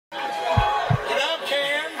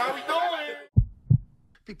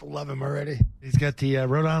People love him already. He's got the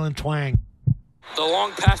Rhode Island twang. The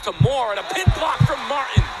long pass to Moore and a pin block from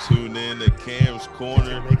Martin. Tune in to Cam's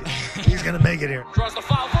Corner. He's going to make it here. Draws the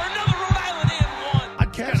foul for another Rhode Island and one.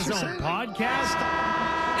 Podcast. His own podcast.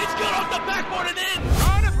 It's good off the backboard and in.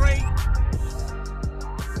 Trying to break.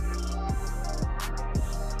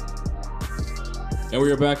 And we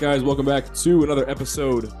are back, guys. Welcome back to another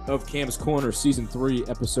episode of Cam's Corner, Season 3,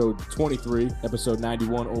 Episode 23, Episode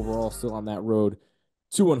 91 overall, still on that road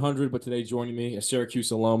to 100. But today joining me, a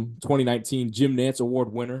Syracuse alum, 2019 Jim Nantz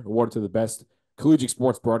Award winner, awarded to the best collegiate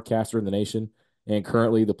sports broadcaster in the nation, and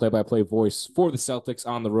currently the play-by-play voice for the Celtics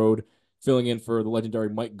on the road, filling in for the legendary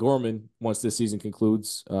Mike Gorman once this season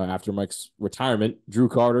concludes after Mike's retirement. Drew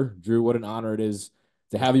Carter. Drew, what an honor it is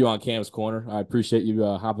to have you on Cam's Corner. I appreciate you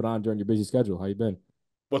hopping on during your busy schedule. How you been?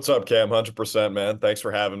 What's up, Cam? 100%, man. Thanks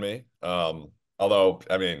for having me. Although,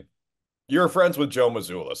 I mean, you're friends with Joe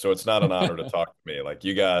Mazzulla, so it's not an honor to talk to me. Like,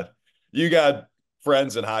 you got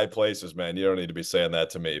friends in high places, man. You don't need to be saying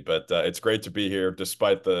that to me. But it's great to be here,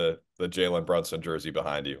 despite the Jalen Brunson jersey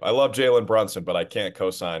behind you. I love Jalen Brunson, but I can't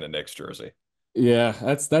co-sign a Knicks jersey. Yeah,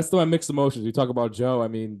 that's my mixed emotions. We talk about Joe. I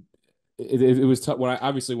mean, it was tough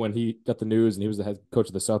when he got the news and he was the head coach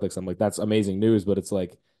of the Celtics. I'm like, that's amazing news, but it's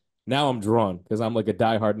like now I'm drawn because I'm like a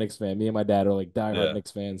diehard Knicks fan. Me and my dad are like diehard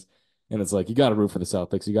Knicks fans, and it's like you got to root for the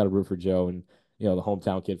Celtics. You got to root for Joe and the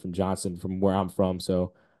hometown kid from Johnson, from where I'm from.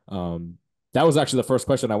 So that was actually the first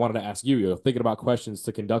question I wanted to ask you. Thinking about questions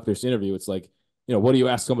to conduct this interview, it's like, what do you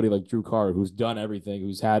ask somebody like Drew Carter, who's done everything,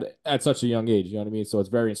 who's had at such a young age? You know what I mean? So it's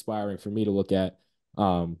very inspiring for me to look at,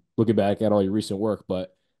 looking back at all your recent work.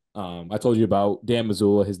 But I told you about Dan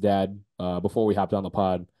Mazzulla, his dad, before we hopped on the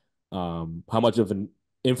pod, how much of an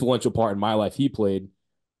influential part in my life he played,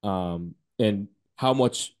 and how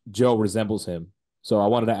much Joe resembles him. So I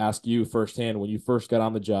wanted to ask you firsthand, when you first got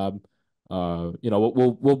on the job,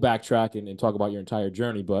 we'll backtrack and talk about your entire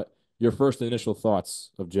journey, but your first initial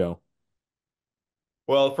thoughts of Joe.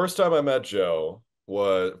 Well, the first time I met Joe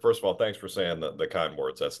was, first of all, thanks for saying the kind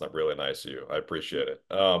words. That's not really nice of you. I appreciate it.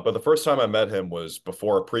 But the first time I met him was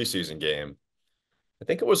before a preseason game. I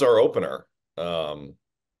think it was our opener.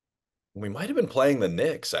 We might have been playing the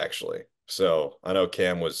Knicks, actually. So I know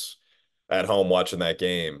Cam was at home watching that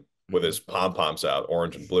game with his pom-poms out,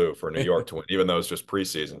 orange and blue, for New York to win, even though it was just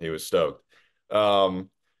preseason. He was stoked. And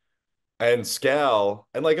Scal,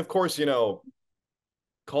 and of course,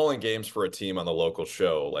 calling games for a team on the local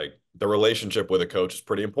show, like the relationship with a coach is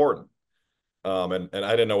pretty important. And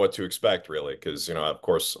I didn't know what to expect, really, because, of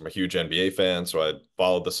course, I'm a huge NBA fan, so I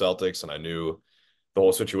followed the Celtics, and I knew the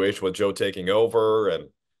whole situation with Joe taking over, and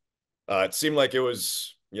it seemed like it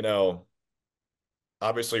was,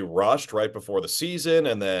 obviously rushed right before the season,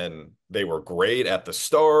 and then they were great at the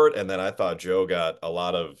start, and then I thought Joe got a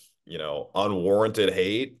lot of, unwarranted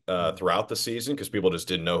hate throughout the season because people just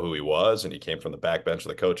didn't know who he was, and he came from the backbench of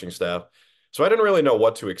the coaching staff. So I didn't really know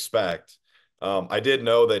what to expect. I did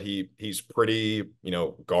know that he's pretty,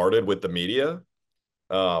 guarded with the media,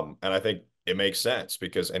 and I think it makes sense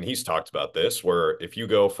because, and he's talked about this, where if you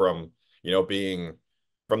go from, being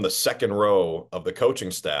from the second row of the coaching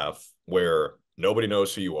staff where nobody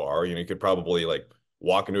knows who you are. You could probably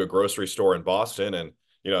walk into a grocery store in Boston and,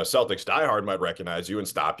 a Celtics diehard might recognize you and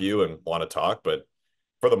stop you and want to talk. But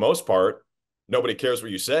for the most part, nobody cares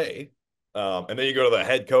what you say. And then you go to the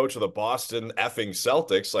head coach of the Boston effing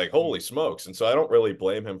Celtics, holy smokes. And so I don't really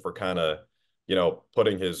blame him for kind of,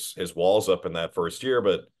 putting his walls up in that first year.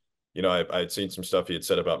 But, I'd seen some stuff he had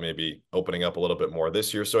said about maybe opening up a little bit more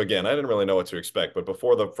this year. So again, I didn't really know what to expect, but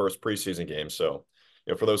before the first preseason game. So,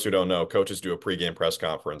 for those who don't know, coaches do a pregame press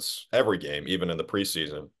conference every game, even in the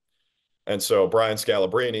preseason. And so Brian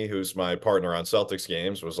Scalabrine, who's my partner on Celtics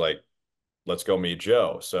games, was like, let's go meet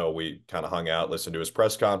Joe. So we kind of hung out, listened to his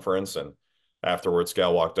press conference. And afterwards,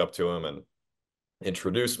 Scal walked up to him and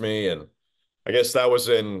introduced me. And I guess that was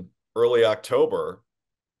in early October.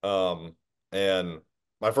 And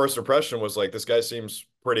my first impression was this guy seems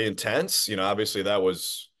pretty intense. Obviously that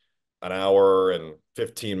was an hour and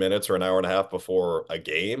 15 minutes or an hour and a half before a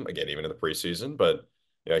game, again, even in the preseason, but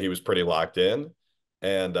he was pretty locked in.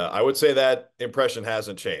 And I would say that impression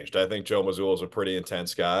hasn't changed. I think Joe Mazzulla is a pretty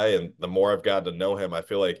intense guy. And the more I've gotten to know him, I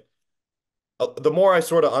feel like the more I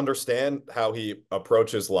sort of understand how he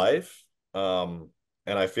approaches life. And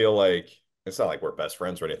I feel like it's not like we're best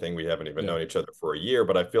friends or anything. We haven't even known each other for a year,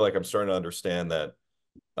 but I feel like I'm starting to understand that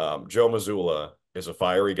Joe Mazzulla is a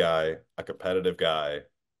fiery guy, a competitive guy,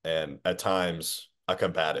 and at times a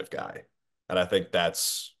combative guy. And I think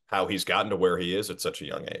that's how he's gotten to where he is at such a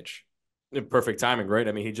young age. Perfect timing, right?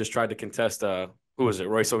 I mean, he just tried to contest, who was it,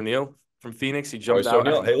 Royce O'Neal from Phoenix. He Royce jumped out.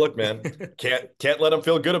 O'Neal. Hey, look, man, can't let him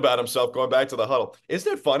feel good about himself going back to the huddle.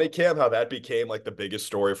 Isn't it funny, Cam, how that became like the biggest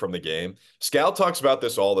story from the game? Scal talks about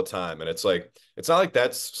this all the time, and it's like it's not like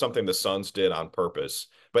that's something the Suns did on purpose.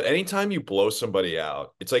 But anytime you blow somebody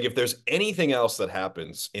out, it's like if there's anything else that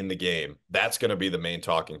happens in the game, that's going to be the main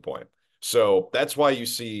talking point. So that's why you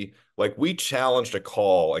see, like, we challenged a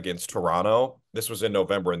call against Toronto. This was in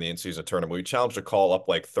November in the in-season tournament. We challenged a call up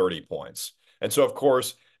like 30 points. And so, of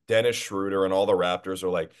course, Dennis Schroeder and all the Raptors are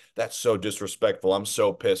like, that's so disrespectful. I'm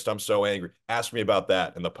so pissed. I'm so angry. Ask me about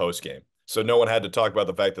that in the post game. So no one had to talk about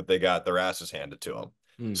the fact that they got their asses handed to them.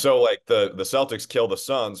 So like the Celtics kill the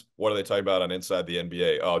Suns. What are they talking about on Inside the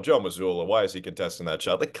NBA? Oh, Joe Mazzulla, why is he contesting that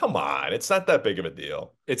shot? Like, come on, it's not that big of a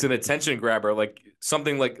deal. It's an attention grabber. Like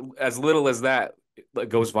something like as little as that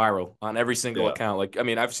goes viral on every single account. Like, I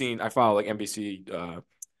mean, I follow like NBC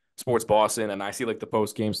Sports Boston, and I see like the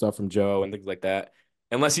post game stuff from Joe and things like that.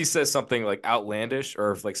 Unless he says something like outlandish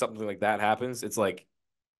or if like something like that happens, it's like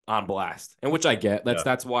on blast. And which I get.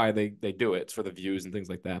 That's why they do it. It's for the views and things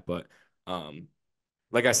like that. But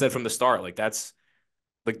like I said from the start, like that's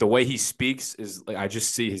like the way he speaks is like I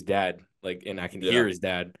just see his dad, like, and I can hear his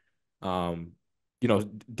dad. You know,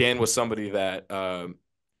 Dan was somebody that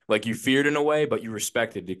like you feared in a way, but you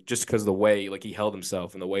respected just because of the way like he held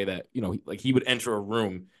himself and the way that, you know, like he would enter a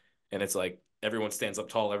room and it's like everyone stands up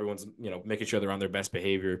tall, everyone's, you know, making sure they're on their best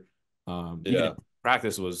behavior. Even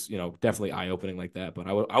practice was, you know, definitely eye-opening like that. But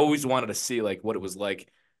I always wanted to see like what it was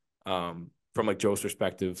like from like Joe's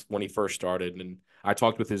perspective when he first started. And I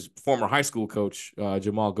talked with his former high school coach,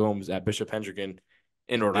 Jamal Gomes at Bishop Hendricken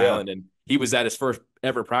in Rhode Island. And he was at his first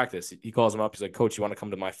ever practice. He calls him up. He's like, Coach, you want to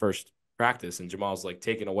come to my first practice? And Jamal's like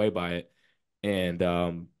taken away by it. And,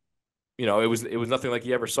 you know, it was nothing like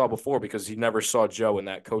he ever saw before because he never saw Joe in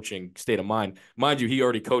that coaching state of mind. Mind you, he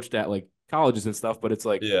already coached at like colleges and stuff, but it's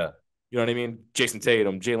like, you know what I mean? Jason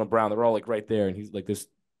Tatum, Jaylen Brown, they're all like right there. And he's like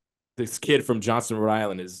this kid from Johnston, Rhode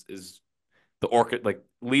Island is the orchid, like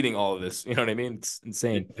leading all of this. You know what I mean? It's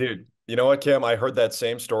insane. Dude, you know what, Cam? I heard that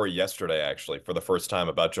same story yesterday, actually, for the first time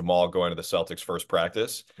about Jamal going to the Celtics' first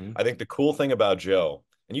practice. I think the cool thing about Joe,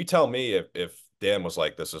 and you tell me if Dan was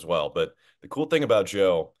like this as well, but the cool thing about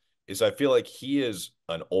Joe is I feel like he is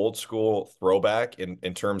an old school throwback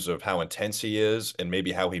in terms of how intense he is and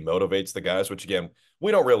maybe how he motivates the guys, which again,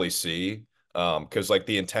 we don't really see because like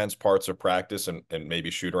the intense parts of practice and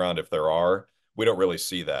maybe shoot around if there are, we don't really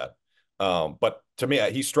see that. But to me,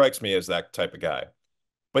 he strikes me as that type of guy.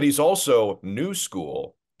 But he's also new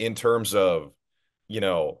school in terms of, you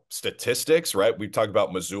know, statistics, right? We talk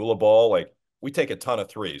about Mazzulla ball. Like, we take a ton of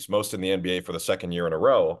threes, most in the NBA for the second year in a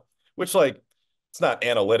row, which, like, it's not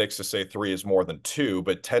analytics to say three is more than two,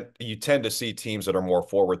 but you tend to see teams that are more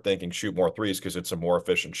forward-thinking shoot more threes because it's a more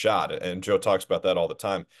efficient shot. And Joe talks about that all the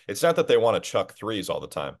time. It's not that they want to chuck threes all the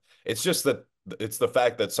time. It's just that it's the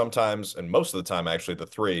fact that sometimes, and most of the time, actually, the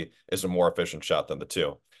three is a more efficient shot than the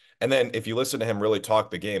two. And then if you listen to him really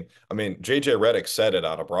talk the game, I mean, JJ Redick said it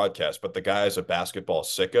on a broadcast, but the guy is a basketball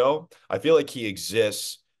sicko. I feel like he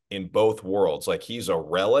exists in both worlds. Like, he's a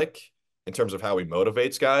relic in terms of how he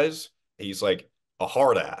motivates guys. He's like a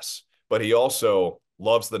hard ass, but he also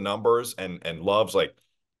loves the numbers and loves like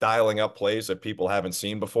dialing up plays that people haven't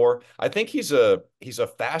seen before. I think he's a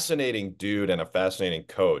fascinating dude and a fascinating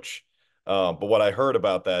coach. But what I heard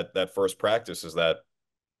about that first practice is that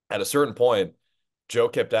at a certain point, Joe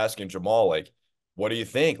kept asking Jamal, like, what do you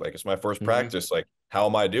think? Like, it's my first practice. Like, how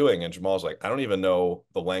am I doing? And Jamal's like, I don't even know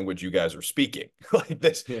the language you guys are speaking. Like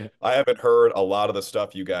this, I haven't heard a lot of the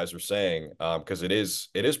stuff you guys are saying because it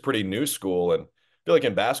is pretty new school. And I feel like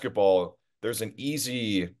in basketball, there's a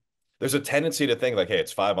tendency to think like, hey,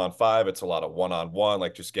 it's 5-on-5. It's a lot of 1-on-1.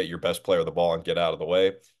 Like, just get your best player the ball and get out of the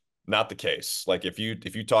way. Not the case. Like, if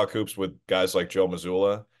you talk hoops with guys like Joe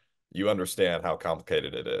Mazzulla, you understand how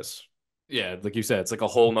complicated it is. Yeah, like you said, it's like a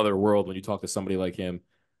whole nother world when you talk to somebody like him.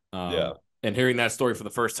 And hearing that story for the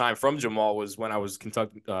first time from Jamal was when I was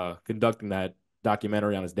conducting that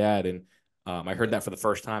documentary on his dad, and I heard that for the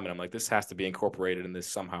first time, and I'm like, this has to be incorporated in this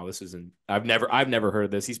somehow. This isn't. I've never heard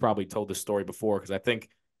of this. He's probably told this story before because I think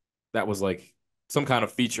that was like some kind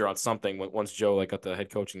of feature on something once Joe like got the head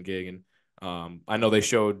coaching gig, and I know they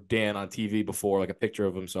showed Dan on TV before, like a picture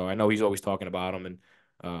of him, so I know he's always talking about him,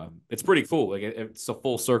 and it's pretty cool. Like it's a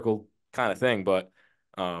full circle kind of thing, but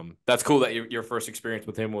that's cool that your first experience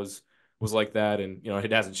with him was like that, and you know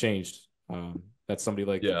it hasn't changed. That's somebody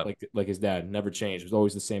like his dad, never changed. Was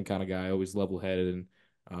always the same kind of guy, always level headed,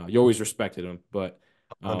 and you always respected him. But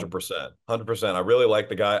 100%. I really like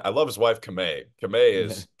the guy. I love his wife, Kamei. Kamei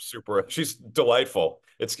is super. She's delightful.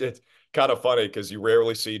 It's kind of funny because you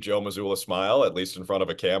rarely see Joe Mazzulla smile, at least in front of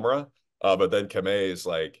a camera. But then Kamei is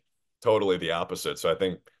like totally the opposite. So I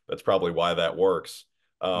think that's probably why that works.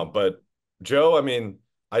 But Joe, I mean,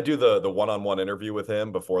 I do the one-on-one interview with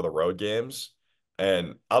him before the road games,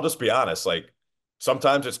 and I'll just be honest, like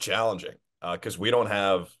sometimes it's challenging because we don't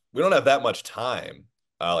have that much time.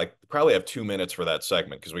 Like probably have 2 minutes for that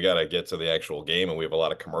segment because we got to get to the actual game and we have a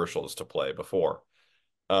lot of commercials to play before.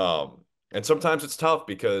 And sometimes it's tough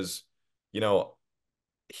because, you know,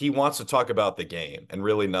 he wants to talk about the game and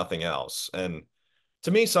really nothing else. And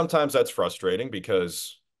to me, sometimes that's frustrating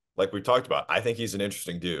because, like we talked about, I think he's an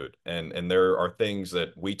interesting dude, and there are things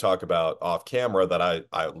that we talk about off camera that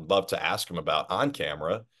I love to ask him about on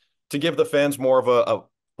camera to give the fans more of a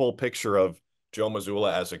full picture of Joe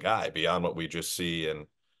Mazzulla as a guy beyond what we just see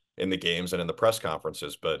in the games and in the press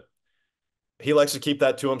conferences. But he likes to keep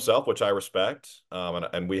that to himself, which I respect.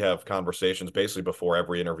 And we have conversations basically before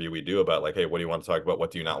every interview we do about like, hey, what do you want to talk about?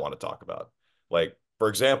 What do you not want to talk about? Like, for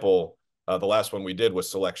example, the last one we did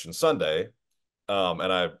was Selection Sunday.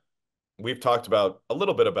 And we've talked about a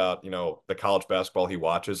little bit about, the college basketball he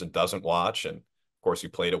watches and doesn't watch. And of course, he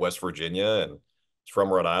played at West Virginia and he's from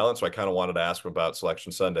Rhode Island. So I kind of wanted to ask him about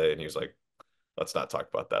Selection Sunday. And he was like, let's not talk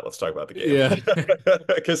about that. Let's talk about the game. Yeah.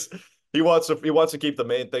 Because he wants to keep the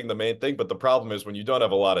main thing. But the problem is when you don't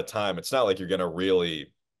have a lot of time, it's not like you're going to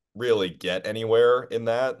really get anywhere in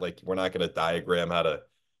that. Like we're not going to diagram how to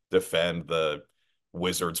defend the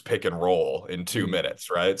Wizards pick and roll in 2 minutes,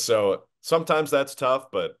 right? So sometimes that's tough,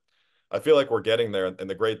 but I feel like we're getting there. And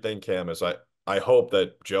the great thing, Cam, is I hope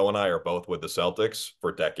that Joe and I are both with the Celtics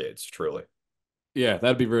for decades, truly. Yeah,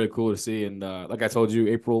 that'd be very cool to see. And like I told you,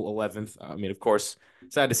 April 11th. I mean, of course,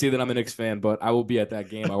 sad to see that I'm a Knicks fan, but I will be at that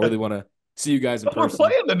game. I really want to see you guys in We're person.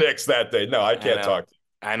 playing the Knicks that day. No, I I can't know. talk to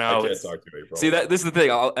you. I I know. can't talk to you, April. See that this is the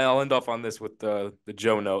thing. I'll end off on this with the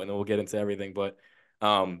Joe note, and then we'll get into everything. But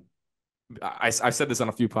um, I've said this on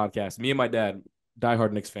a few podcasts. Me and my dad,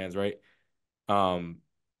 diehard Knicks fans, right? Um,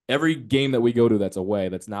 every game that we go to that's away,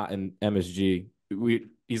 that's not in MSG,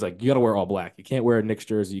 he's like, you got to wear all black. You can't wear a Knicks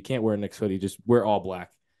jersey. You can't wear a Knicks hoodie. Just wear all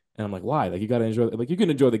black. And I'm like, why? Like, you got to enjoy. Like, you can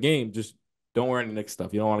enjoy the game. Just don't wear any Knicks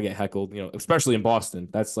stuff. You don't want to get heckled. Especially in Boston.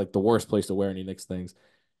 That's like the worst place to wear any Knicks things.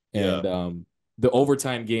 Yeah. And the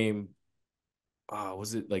overtime game,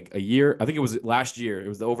 was it like a year? I think it was last year. It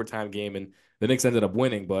was the overtime game, and the Knicks ended up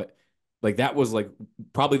winning. But like that was like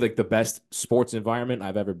probably like the best sports environment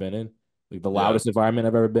I've ever been in, like the loudest environment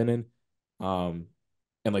I've ever been in.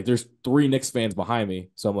 And like there's three Knicks fans behind me,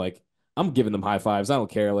 so I'm like, I'm giving them high fives. I don't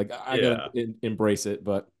care. Like I gotta embrace it.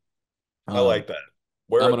 But I like that.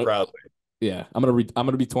 Wear I'm it gonna, proudly. yeah, I'm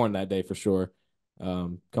gonna be torn that day for sure.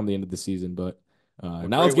 Come the end of the season, but A now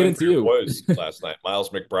great let's get win into for your you. boys last night.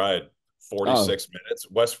 Miles McBride, Oh 46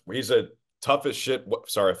 minutes. He's a tough as shit.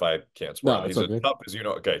 Sorry if I can't no, sprout. it's He's a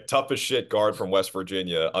okay. tough as shit guard from West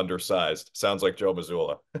Virginia, undersized. Sounds like Joe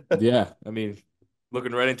Mazzulla. Yeah, I mean,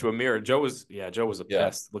 looking right into a mirror, Joe was a Yeah.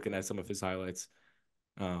 pest. Looking at some of his highlights,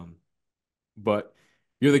 um, but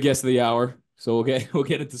you're the guest of the hour, so we'll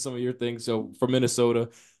get into some of your things. So from Minnesota,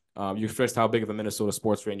 you expressed how big of a Minnesota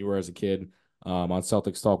sports fan you were as a kid. On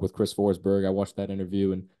Celtics Talk with Chris Forsberg, I watched that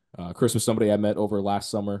interview, and Chris was somebody I met over last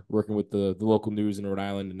summer working with the local news in Rhode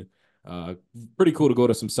Island, and pretty cool to go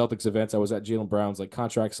to some Celtics events. I was at Jaylen Brown's like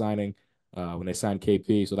contract signing when they signed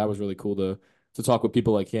KP, so that was really cool to talk with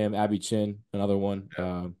people like him, Abby Chin, another one.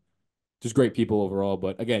 Just great people overall.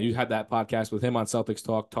 But again, you had that podcast with him on Celtics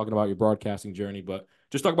Talk, talking about your broadcasting journey, but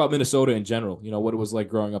just talk about Minnesota in general, what it was like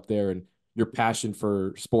growing up there and your passion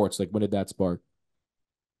for sports. Like, when did that spark?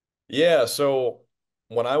 Yeah. So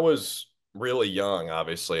when I was really young,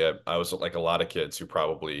 obviously, I was like a lot of kids who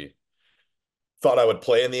probably thought I would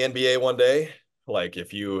play in the NBA one day. Like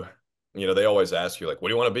if they always ask you like, what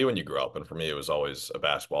do you want to be when you grow up? And for me, it was always a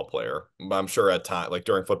basketball player. I'm sure at time, like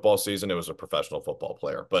during football season, it was a professional football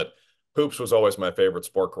player, but hoops was always my favorite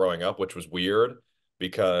sport growing up, which was weird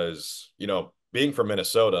because, being from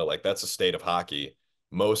Minnesota, like that's a state of hockey.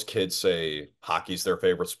 Most kids say hockey's their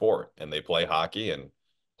favorite sport and they play hockey and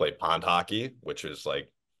play pond hockey, which is like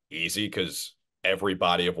easy because every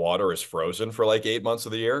body of water is frozen for like 8 months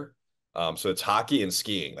of the year. So it's hockey and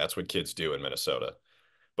skiing. That's what kids do in Minnesota.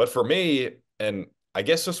 But for me, and I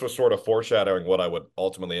guess this was sort of foreshadowing what I would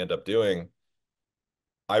ultimately end up doing,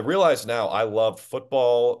 I realize now I love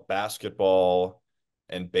football, basketball,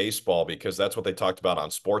 and baseball because that's what they talked about on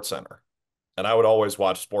SportsCenter. And I would always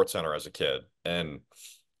watch SportsCenter as a kid. And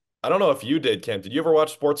I don't know if you did, Kim. Did you ever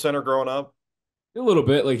watch SportsCenter growing up? A little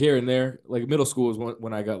bit, like here and there. Like middle school is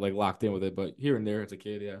when I got like locked in with it, but here and there as a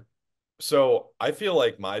kid, yeah. So I feel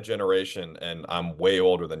like my generation, and I'm way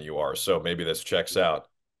older than you are, so maybe this checks out.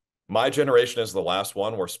 My generation is the last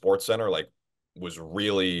one where SportsCenter like was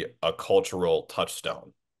really a cultural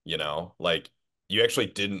touchstone, like you actually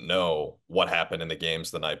didn't know what happened in the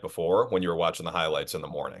games the night before when you were watching the highlights in the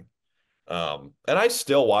morning. And I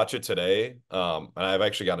still watch it today. And I've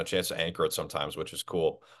actually gotten a chance to anchor it sometimes, which is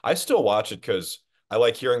cool. I still watch it because I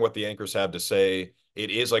like hearing what the anchors have to say. It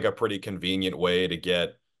is like a pretty convenient way to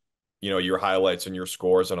get, your highlights and your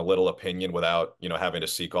scores and a little opinion without, having to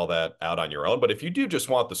seek all that out on your own. But if you do just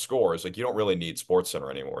want the scores, like you don't really need SportsCenter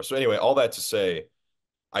anymore. So anyway, all that to say,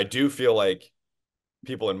 I do feel like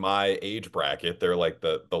people in my age bracket, they're like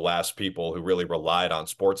the last people who really relied on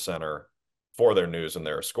SportsCenter for their news and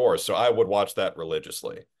their scores. So I would watch that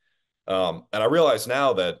religiously. And I realize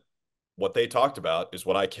now that what they talked about is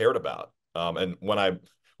what I cared about. And when I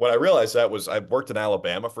realized that was I worked in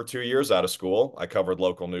Alabama for 2 years out of school. I covered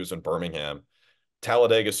local news in Birmingham.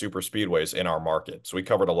 Talladega Super Speedways in our market. So we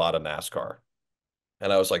covered a lot of NASCAR.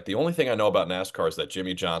 And I was like, the only thing I know about NASCAR is that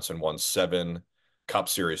Jimmy Johnson won 7 Cup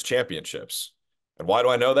Series championships. And why do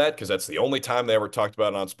I know that? Because that's the only time they ever talked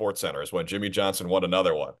about it on SportsCenter is when Jimmy Johnson won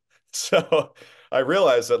another one. So I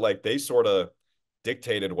realized that like they sort of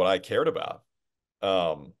dictated what I cared about.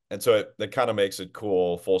 And so that kind of makes it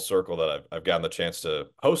cool, full circle that I've gotten the chance to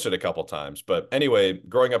host it a couple times. But anyway,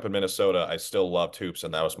 growing up in Minnesota, I still loved hoops,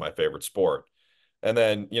 and that was my favorite sport. And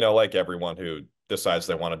then, like everyone who decides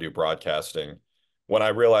they want to do broadcasting, when I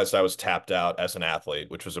realized I was tapped out as an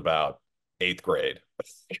athlete, which was about 8th grade,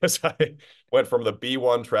 because I went from the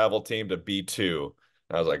B1 travel team to B2.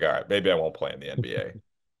 I was like, all right, maybe I won't play in the NBA.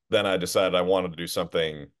 Then I decided I wanted to do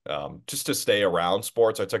something just to stay around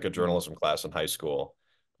sports. I took a journalism class in high school,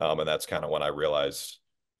 and that's kind of when I realized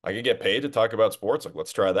I could get paid to talk about sports. Like,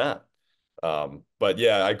 let's try that. But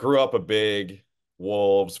yeah, I grew up a big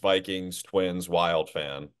Wolves, Vikings, Twins, Wild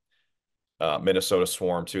fan. Minnesota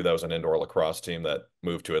Swarm too. That was an indoor lacrosse team that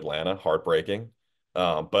moved to Atlanta. Heartbreaking.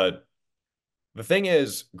 But the thing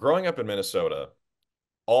is, growing up in Minnesota,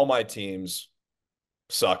 all my teams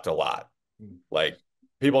sucked a lot. Like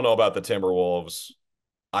people know about the Timberwolves.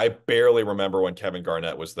 I barely remember when Kevin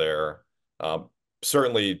Garnett was there.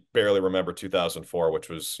 Certainly barely remember 2004, which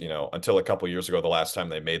was, until a couple years ago, the last time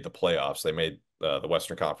they made the playoffs. They made the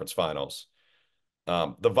Western Conference Finals.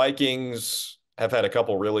 The Vikings have had a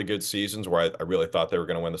couple really good seasons where I really thought they were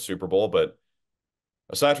going to win the Super Bowl. But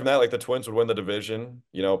aside from that, like the Twins would win the division,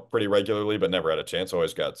 pretty regularly, but never had a chance.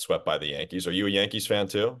 Always got swept by the Yankees. Are you a Yankees fan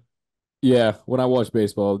too? Yeah, when I watch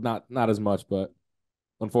baseball, not as much, but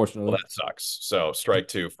Well, unfortunately. that sucks. So strike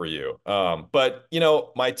 2 for you. But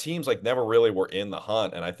my teams like never really were in the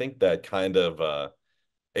hunt. And I think that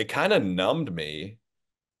it kind of numbed me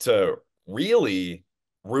to really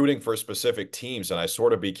rooting for specific teams. And I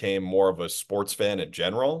sort of became more of a sports fan in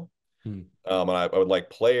general. Hmm. And I would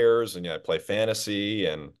like players and I play fantasy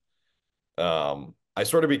and I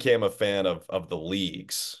sort of became a fan of the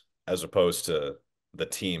leagues as opposed to the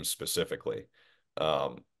teams specifically,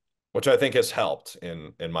 um, which I think has helped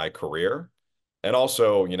in my career, and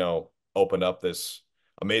also opened up this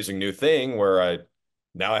amazing new thing where I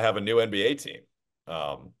have a new NBA team,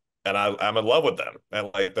 and I'm in love with them. And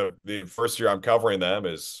like the first year I'm covering them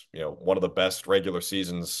is one of the best regular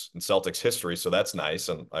seasons in Celtics history, so that's nice,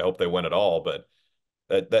 and I hope they win it all, but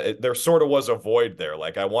there sort of was a void there.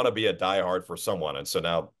 Like I want to be a diehard for someone, and so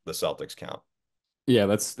now the Celtics count. Yeah,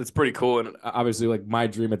 that's pretty cool. And obviously, like my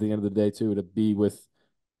dream at the end of the day too, to be with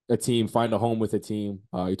a team, find a home with a team.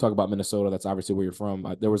 You talk about Minnesota, that's obviously where you're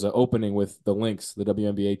from. There was an opening with the Lynx, the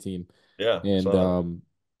WNBA team, Yeah, and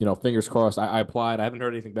so fingers crossed. I applied. I haven't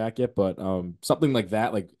heard anything back yet, but something like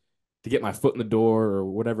that, like to get my foot in the door or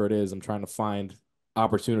whatever it is, I'm trying to find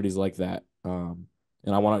opportunities like that. And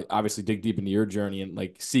I want to obviously dig deep into your journey and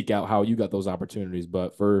like seek out how you got those opportunities.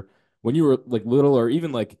 But for when you were like little or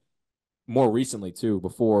even like more recently too,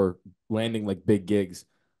 before landing like big gigs,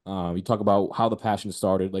 you talk about how the passion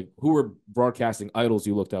started. Like who were broadcasting idols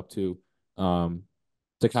you looked up um,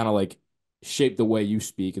 to kind of like shape the way you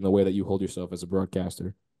speak and the way that you hold yourself as a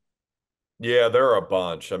broadcaster? yeah, there are a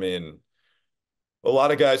bunch. I mean, a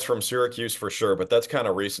lot of guys from Syracuse for sure, but that's kind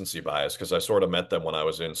of recency bias because I sort of met them when I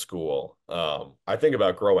was in school. I think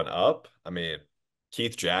about growing up. I mean,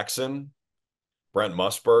 Keith Jackson, Brent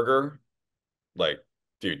Musburger, like,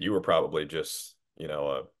 dude, you were probably just,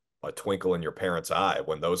 a twinkle in your parents' eye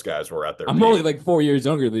when those guys were at their I'm only peak. like 4 years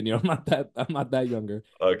younger than you. I'm not that younger.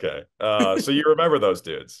 Okay. So you remember those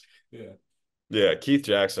dudes. Yeah. Yeah, Keith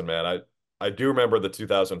Jackson, man. I do remember the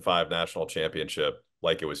 2005 national championship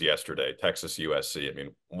like it was yesterday, Texas USC. I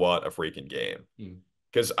mean, what a freaking game. Mm.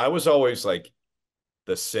 Because I was always like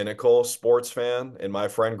the cynical sports fan in my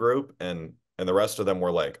friend group, and the rest of them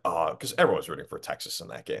were like, oh, because everyone was rooting for Texas in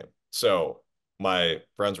that game. So my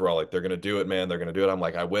friends were all like, they're going to do it, man. They're going to do it. I'm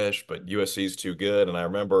like, I wish, but USC's too good. And I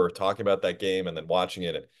remember talking about that game and then watching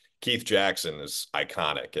it. And Keith Jackson is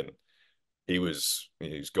iconic. And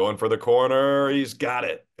he's going for the corner. He's got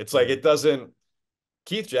it. It's like, it doesn't,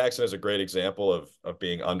 Keith Jackson is a great example of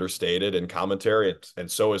being understated in commentary. And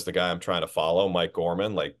so is the guy I'm trying to follow, Mike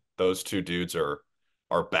Gorman. Like those two dudes are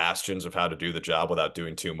bastions of how to do the job without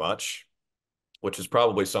doing too much, which is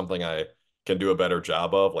probably something I can do a better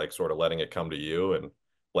job of, like sort of letting it come to you and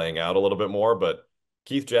laying out a little bit more. But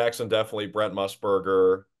Keith Jackson, definitely. Brent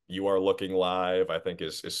Musburger, "You Are Looking Live," I think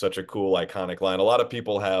is such a cool, iconic line. A lot of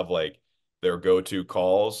people have like their go-to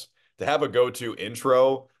calls. To have a go-to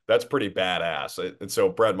intro, that's pretty badass. And so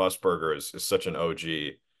Brent Musburger is such an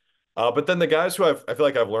OG. But then the guys who I feel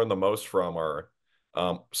like I've learned the most from are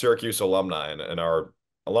Syracuse alumni, and our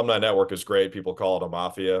alumni network is great. People call it a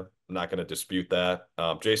mafia. I'm not going to dispute that.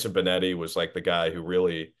 Jason Benetti was like the guy who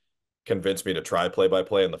really convinced me to try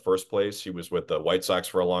play-by-play in the first place. He was with the White Sox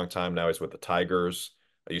for a long time. Now he's with the Tigers.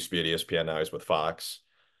 I used to be at ESPN. Now he's with Fox.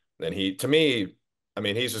 And to me, I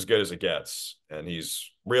mean, he's as good as it gets. And he's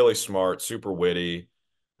really smart, super witty,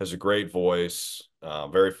 has a great voice,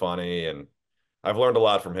 very funny. And I've learned a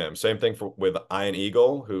lot from him. Same thing with Ian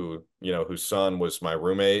Eagle, whose son was my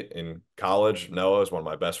roommate in college. Noah is one of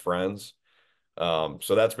my best friends.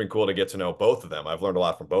 So that's been cool to get to know both of them. I've learned a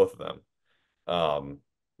lot from both of them.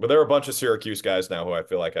 But there are a bunch of Syracuse guys now who I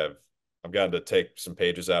feel like I've gotten to take some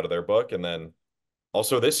pages out of their book. And then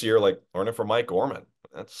also this year, like learning from Mike Gorman.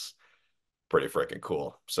 That's pretty freaking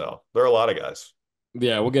cool. So there are a lot of guys.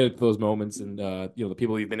 Yeah, we'll get into those moments and the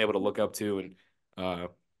people you've been able to look up to and kind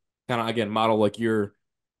of again model like your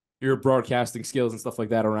broadcasting skills and stuff like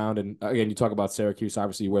that around. And again, you talk about Syracuse,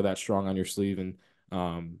 obviously you wear that strong on your sleeve, and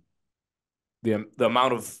the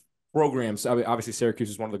amount of programs. I mean, obviously Syracuse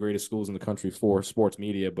is one of the greatest schools in the country for sports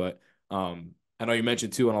media, but I know you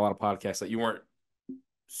mentioned too on a lot of podcasts that you weren't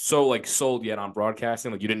so like sold yet on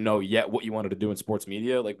broadcasting, like you didn't know yet what you wanted to do in sports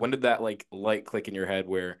media. Like when did that like light click in your head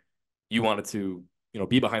where you wanted to,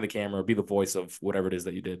 be behind the camera, be the voice of whatever it is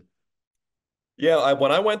that you did? Yeah,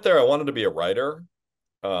 when I went there, I wanted to be a writer.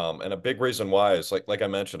 And a big reason why is like I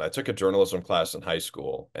mentioned, I took a journalism class in high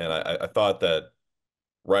school, and I thought that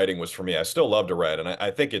writing was for me. I still love to write, and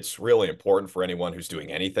I think it's really important for anyone who's doing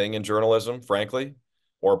anything in journalism, frankly,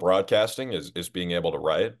 or broadcasting is being able to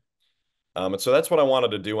write. And so that's what I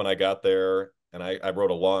wanted to do when I got there. And I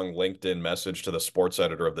wrote a long LinkedIn message to the sports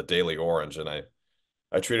editor of the Daily Orange, and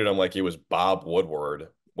I treated him like he was Bob Woodward,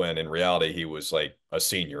 when in reality he was like a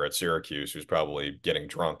senior at Syracuse who's probably getting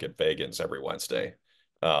drunk at Vegans every Wednesday.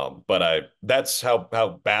 But that's how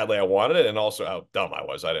badly I wanted it, and also how dumb I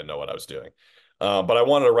was. I didn't know what I was doing. But I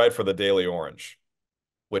wanted to write for the Daily Orange,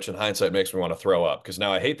 which in hindsight makes me want to throw up because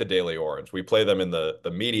now I hate the Daily Orange. We play them in the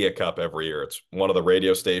Media Cup every year. It's one of the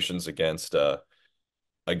radio stations against the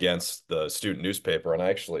student newspaper, and I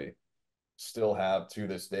actually still have to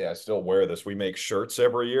this day. I still wear this. We make shirts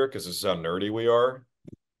every year because this is how nerdy we are.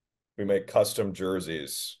 We make custom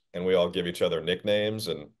jerseys, and we all give each other nicknames,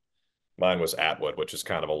 and mine was Atwood, which is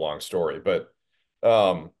kind of a long story. But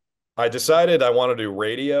I decided I wanted to do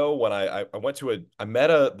radio when I met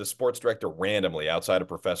the sports director randomly outside a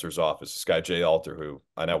professor's office, this guy Jay Alter, who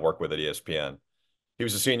I now work with at ESPN. He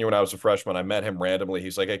was a senior when I was a freshman. I met him randomly.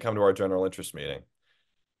 He's like, "Hey, come to our general interest meeting."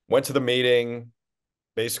 Went to the meeting,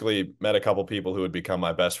 basically met a couple people who had become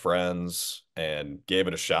my best friends, and gave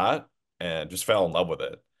it a shot and just fell in love with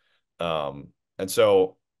it. And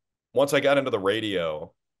so once I got into the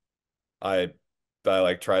radio, I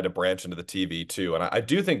like tried to branch into the TV too. And I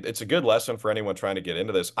do think it's a good lesson for anyone trying to get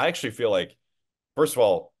into this. I actually feel like, first of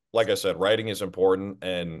all, like I said, writing is important.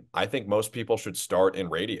 And I think most people should start in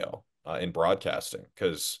radio, in broadcasting,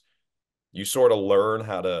 because you sort of learn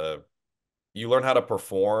how to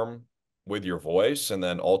perform with your voice. And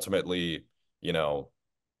then ultimately,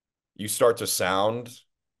 you start to sound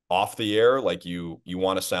off the air like you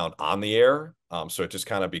want to sound on the air. So it just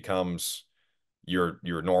kind of becomes your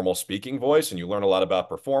normal speaking voice, and you learn a lot about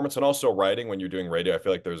performance and also writing when you're doing radio. I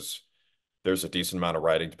feel like there's a decent amount of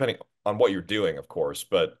writing depending on what you're doing, of course.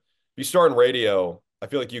 But if you start in radio, I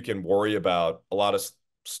feel like you can worry about a lot of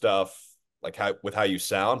stuff like how you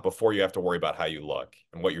sound before you have to worry about how you look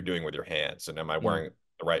and what you're doing with your hands, and am I wearing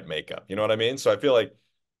the right makeup? You know what I mean? So I feel like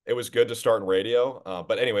it was good to start in radio.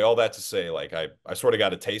 But anyway, all that to say, like I sort of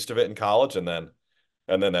got a taste of it in college, and then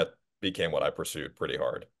that became what I pursued pretty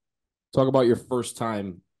hard. Talk about your first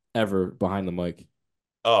time ever behind the mic.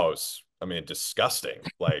 Oh, disgusting.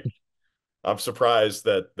 Like, I'm surprised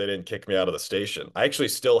that they didn't kick me out of the station. I actually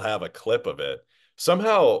still have a clip of it.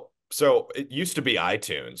 Somehow So it used to be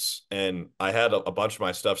iTunes, and I had a bunch of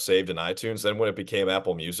my stuff saved in iTunes. Then when it became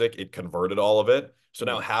Apple Music, it converted all of it. So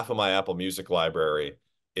now half of my Apple Music library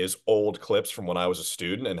is old clips from when I was a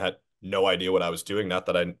student and had no idea what I was doing. Not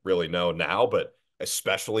that I really know now, but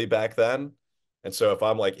especially back then. And so if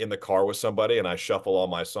I'm like in the car with somebody and I shuffle all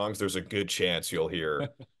my songs, there's a good chance you'll hear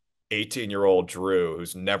 18-year-old Drew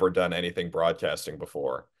who's never done anything broadcasting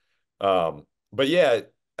before. But yeah,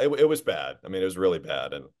 it was bad. I mean, it was really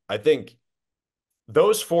bad. And I think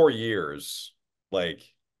those 4 years, like,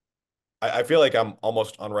 I feel like I'm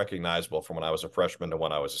almost unrecognizable from when I was a freshman to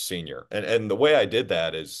when I was a senior. And the way I did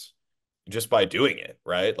that is just by doing it,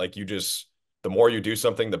 right? Like the more you do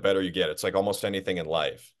something, the better you get. It's like almost anything in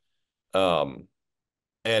life. Um,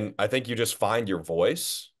 and I think you just find your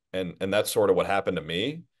voice, and that's sort of what happened to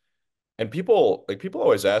me. And people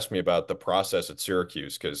always ask me about the process at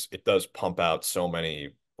Syracuse because it does pump out so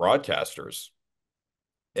many broadcasters.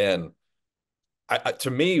 And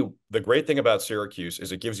to me, the great thing about Syracuse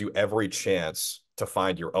is it gives you every chance to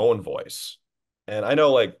find your own voice. And I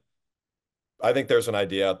know, like, I think there's an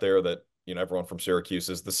idea out there that, everyone from Syracuse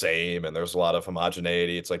is the same and there's a lot of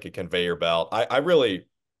homogeneity. It's like a conveyor belt. I really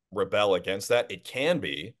rebel against that. It can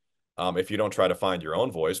be, if you don't try to find your own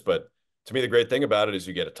voice. But to me, the great thing about it is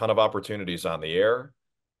you get a ton of opportunities on the air,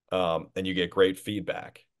 and you get great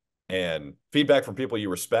feedback from people you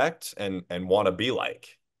respect and want to be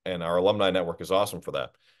like. And our alumni network is awesome for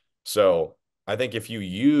that. So I think if you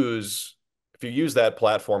use that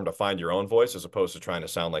platform to find your own voice as opposed to trying to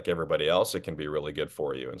sound like everybody else, it can be really good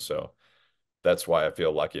for you. And so that's why I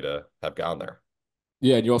feel lucky to have gone there.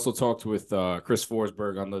 Yeah, and you also talked with Chris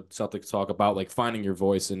Forsberg on the Celtics talk about like finding your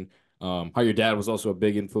voice and how your dad was also a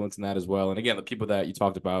big influence in that as well. And again, the people that you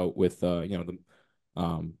talked about with the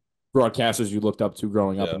broadcasters you looked up to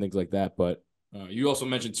growing up Yeah. and things like that. But you also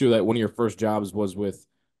mentioned too that one of your first jobs was with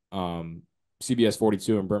CBS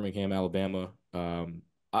 42 in Birmingham, Alabama.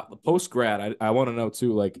 Post grad, I want to know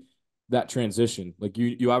too, like that transition. Like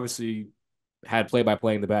you obviously had play by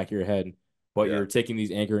play in the back of your head, but Yeah. you're taking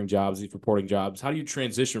these anchoring jobs, these reporting jobs. How do you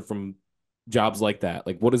transition from jobs like that?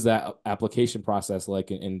 Like, what is that application process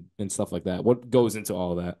like, and stuff like that? What goes into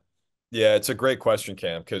all of that? Yeah, it's a great question,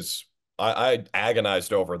 Cam, because I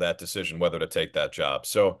agonized over that decision whether to take that job.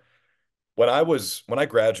 So when I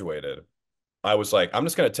graduated, I was like, I'm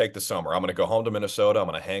just going to take the summer. I'm going to go home to Minnesota. I'm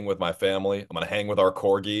going to hang with my family. I'm going to hang with our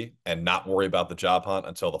corgi and not worry about the job hunt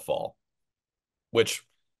until the fall, which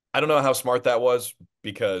I don't know how smart that was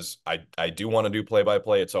because I do want to do play by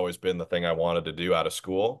play. It's always been the thing I wanted to do out of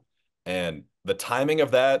school. And the timing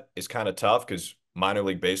of that is kind of tough because minor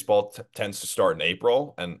league baseball tends to start in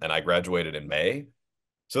April and I graduated in May.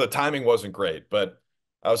 So the timing wasn't great, but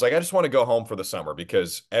I was like, I just want to go home for the summer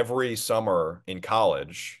because every summer in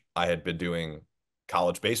college, I had been doing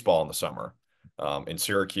college baseball in the summer, in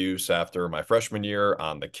Syracuse after my freshman year,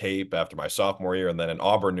 on the Cape after my sophomore year, and then in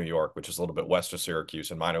Auburn, New York, which is a little bit west of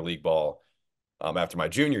Syracuse in minor league ball, after my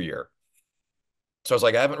junior year. So I was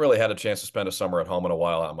like, I haven't really had a chance to spend a summer at home in a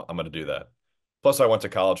while. I'm going to do that. Plus, I went to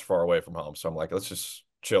college far away from home. So I'm like, let's just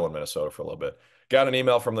chill in Minnesota for a little bit. Got an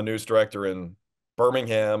email from the news director in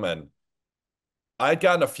Birmingham, and I'd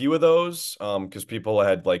gotten a few of those because people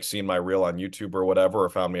had like seen my reel on YouTube or whatever, or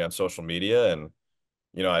found me on social media. And,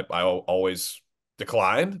 I always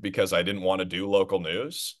declined because I didn't want to do local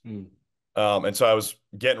news. And so I was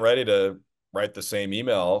getting ready to write the same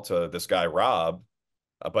email to this guy, Rob,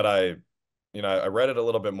 but I read it a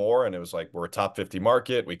little bit more and it was like, we're a top 50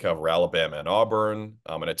 market. We cover Alabama and Auburn.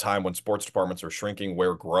 In a time when sports departments are shrinking,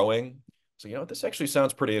 we're growing. So, this actually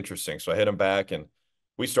sounds pretty interesting. So I hit him back and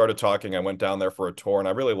we started talking. I went down there for a tour and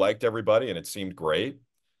I really liked everybody and it seemed great.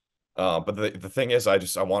 But the thing is,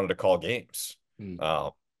 I wanted to call games. And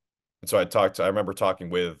so I remember talking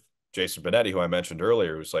with Jason Benetti, who I mentioned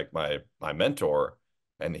earlier, who's like my mentor.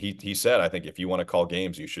 And he said, I think if you want to call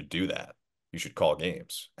games, you should do that. You should call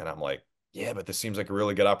games. And I'm like, yeah, but this seems like a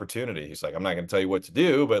really good opportunity. He's like, I'm not going to tell you what to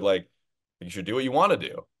do, but like, you should do what you want to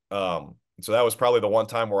do. So that was probably the one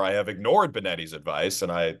time where I have ignored Benetti's advice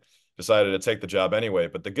and I decided to take the job anyway.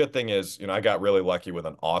 But the good thing is, I got really lucky with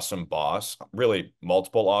an awesome boss, really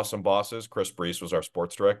multiple awesome bosses. Chris Brees was our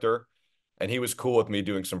sports director, and he was cool with me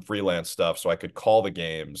doing some freelance stuff so I could call the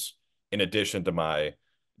games in addition to my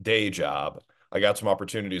day job. I got some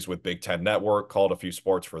opportunities with Big Ten Network, called a few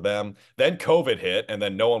sports for them. Then COVID hit, and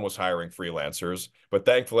then no one was hiring freelancers. But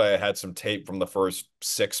thankfully, I had some tape from the first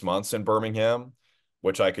 6 months in Birmingham,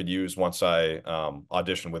 which I could use once I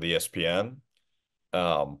auditioned with ESPN.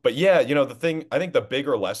 But yeah, I think the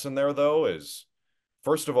bigger lesson there, though, is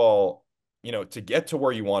first of all, to get to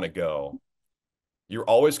where you want to go, you're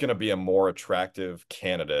always going to be a more attractive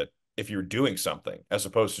candidate if you're doing something as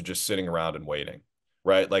opposed to just sitting around and waiting,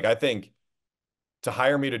 right? Like I think to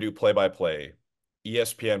hire me to do play-by-play,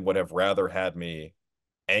 ESPN would have rather had me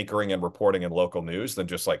anchoring and reporting in local news than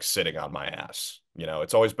just like sitting on my ass.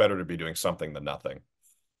 It's always better to be doing something than nothing.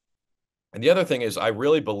 And the other thing is, I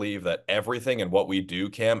really believe that everything in what we do,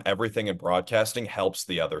 Cam, everything in broadcasting helps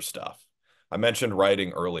the other stuff. I mentioned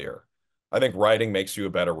writing earlier. I think writing makes you a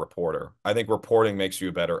better reporter. I think reporting makes you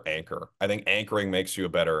a better anchor. I think anchoring makes you a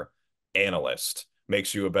better analyst,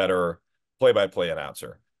 makes you a better play-by-play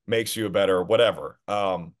announcer, makes you a better whatever.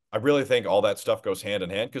 I really think all that stuff goes hand in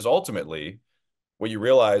hand because ultimately what you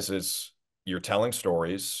realize is you're telling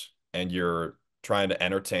stories and you're trying to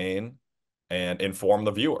entertain and inform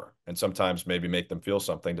the viewer and sometimes maybe make them feel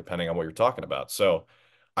something depending on what you're talking about. So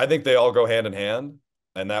I think they all go hand in hand.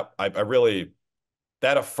 And that I really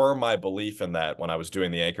that affirmed my belief in that when I was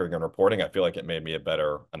doing the anchoring and reporting. I feel like it made me a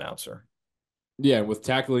better announcer. Yeah, with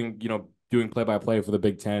tackling, doing play-by-play for the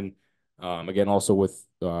Big Ten, again, also with,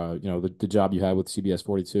 the job you had with CBS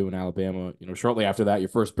 42 in Alabama, shortly after that, your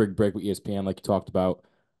first big break with ESPN, like you talked about.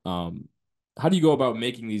 How do you go about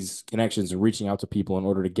making these connections and reaching out to people in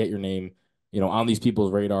order to get your name, on these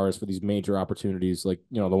people's radars for these major opportunities, like,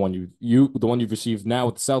 the one the one you've received now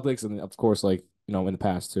with the Celtics, and of course, like, in the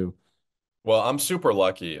past too. Well, I'm super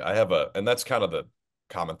lucky. And that's kind of the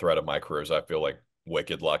common thread of my career is I feel like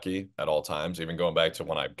wicked lucky at all times, even going back to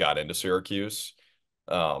when I got into Syracuse.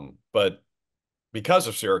 But because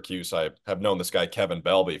of Syracuse, I have known this guy, Kevin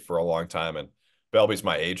Belby, for a long time. And Belby's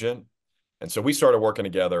my agent. And so we started working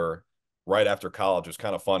together right after college. It was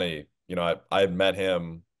kind of funny. I had met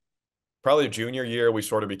him probably junior year. We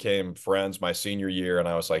sort of became friends my senior year. And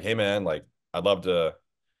I was like, hey, man, like, I'd love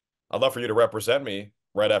for you to represent me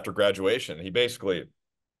right after graduation. He basically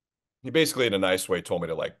in a nice way told me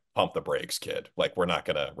to like pump the brakes, kid. Like we're not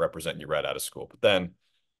going to represent you right out of school. But then,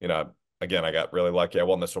 you know, again, I got really lucky. I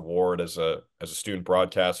won this award as a student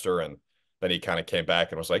broadcaster, and then he kind of came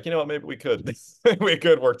back and was like, you know what, maybe we could we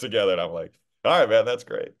could work together. And I'm like, all right, man, that's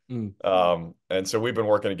great. And so we've been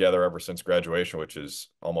working together ever since graduation, which is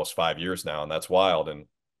almost 5 years now, and that's wild. And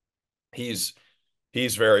he's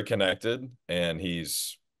he's very connected, and he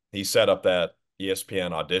set up that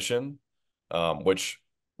ESPN audition, which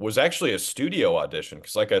was actually a studio audition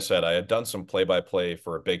because, like I said, I had done some play-by-play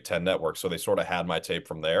for a Big Ten network, so they sort of had my tape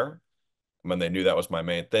from there. When they knew that was my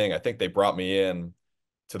main thing, I think they brought me in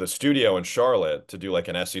to the studio in Charlotte to do like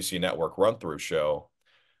an SEC network run-through show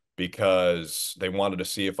because they wanted to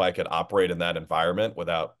see if I could operate in that environment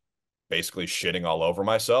without basically shitting all over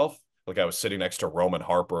myself. Like I was sitting next to Roman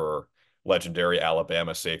Harper, legendary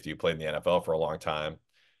Alabama safety who played in the NFL for a long time.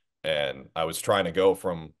 And I was trying to go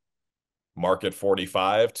from Market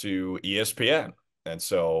 45 to ESPN. And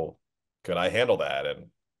so could I handle that? And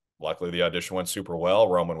luckily the audition went super well.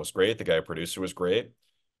 Roman was great. The guy producer was great.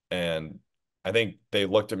 And I think they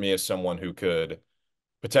looked at me as someone who could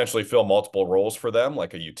potentially fill multiple roles for them,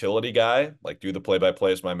 like a utility guy, like do the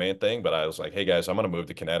play-by-play is my main thing. But I was like, hey guys, I'm going to move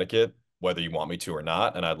to Connecticut, whether you want me to or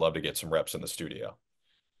not. And I'd love to get some reps in the studio.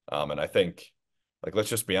 And I think, like, let's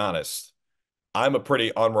just be honest, I'm a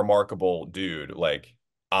pretty unremarkable dude, like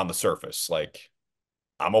on the surface. Like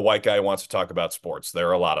I'm a white guy who wants to talk about sports. There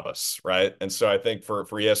are a lot of us, right? And so I think for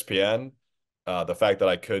ESPN, the fact that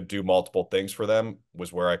I could do multiple things for them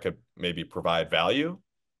was where I could maybe provide value.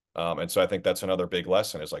 And so I think that's another big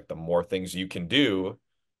lesson is like the more things you can do,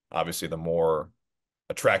 obviously the more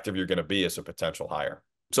attractive you're going to be as a potential hire.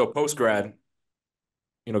 So post grad,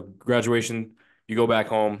 graduation, you go back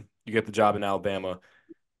home, you get the job in Alabama.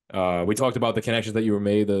 We talked about the connections that you were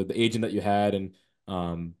made, the agent that you had,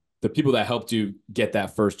 and the people that helped you get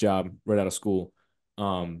that first job right out of school.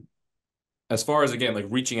 As far as, again, like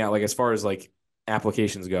reaching out, like as far as like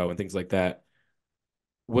applications go and things like that,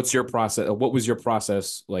 what's your process? What was your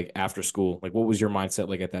process like after school? Like what was your mindset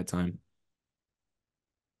like at that time?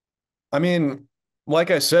 I mean,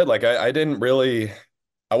 like I said, like I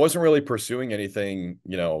wasn't really pursuing anything,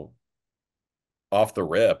 off the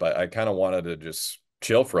rip. I kind of wanted to just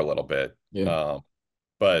chill for a little bit. Yeah.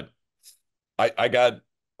 But I got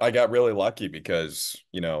really lucky because,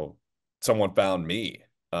 someone found me.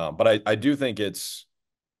 But I do think it's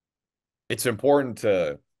important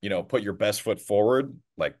to, put your best foot forward,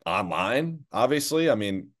 like online, obviously. I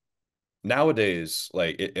mean, nowadays,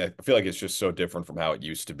 like I feel like it's just so different from how it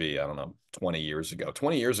used to be. I don't know, 20 years ago.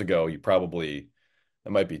 20 years ago,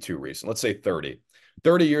 it might be too recent. Let's say 30.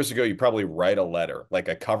 30 years ago, you probably write a letter, like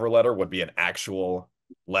a cover letter would be an actual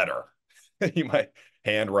letter. You might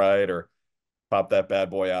handwrite or pop that bad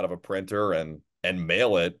boy out of a printer and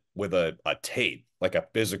mail it with a tape, like a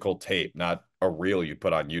physical tape, not a reel you'd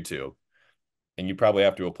put on YouTube. and you probably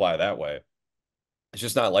have to apply that way. It's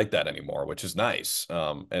just not like that anymore, which is nice.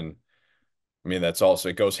 And I mean, that's also,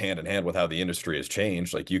 it goes hand in hand with how the industry has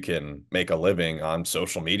changed. Like you can make a living on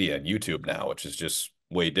social media and YouTube now, which is just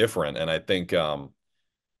way different. And I think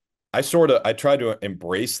I try to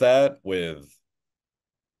embrace that with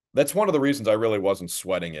that's one of the reasons I really wasn't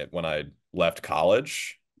sweating it when I left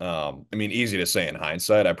college. I mean, easy to say in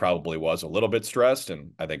hindsight, I probably was a little bit stressed,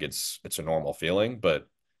 and I think it's a normal feeling. But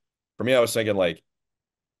for me, I was thinking like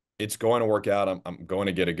it's going to work out. I'm going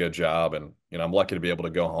to get a good job, and I'm lucky to be able to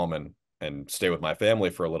go home and stay with my family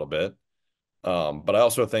for a little bit. But I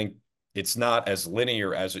also think it's not as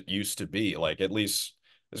linear as it used to be. Like at least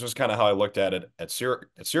this was kind of how I looked at it at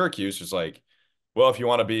Syracuse. Is like, well, if you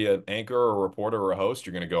want to be an anchor or a reporter or a host,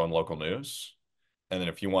 you're going to go in local news. And then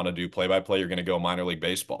if you want to do play-by-play, you're going to go minor league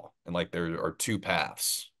baseball. And like there are two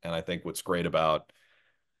paths. And I think what's great about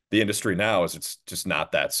the industry now is it's just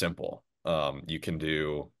not that simple. You can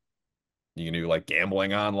do like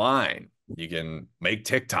gambling online. You can make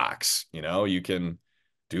TikToks, you can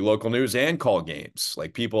do local news and call games.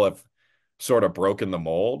 Like people have sort of broken the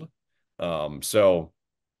mold. So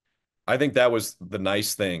I think that was the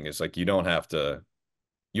nice thing is like you don't have to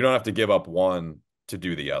give up one to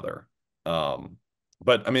do the other.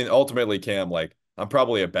 But I mean, ultimately, Cam, like I'm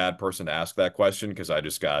probably a bad person to ask that question because I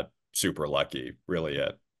just got super lucky really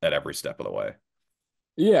at every step of the way.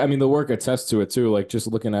 Yeah, I mean the work attests to it too. Like just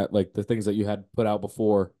looking at like the things that you had put out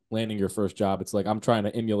before landing your first job, it's like I'm trying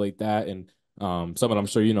to emulate that. And someone I'm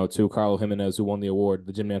sure you know too, Carlo Jimenez, who won the award,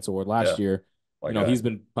 the Jim Nantz Award last Yeah, year. like He's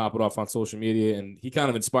been popping off on social media, and he kind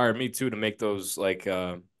of inspired me too to make those like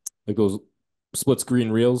those split screen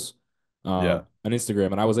reels yeah, on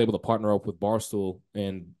Instagram. And I was able to partner up with Barstool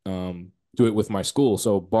and do it with my school.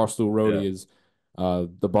 So Barstool yeah, Roadie is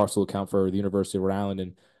the Barstool account for the University of Rhode Island,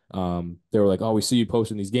 and they were like, "Oh, we see you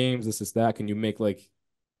posting these games, this, that. Can you make like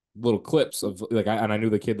little clips of like?" And I knew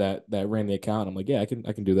the kid that ran the account. I'm like, "Yeah, I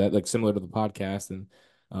can do that." Like similar to the podcast, and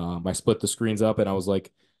I split the screens up, and I was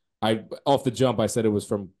like, I off the jump, I said it was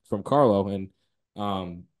from Carlo, and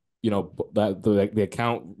that the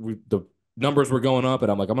account the numbers were going up,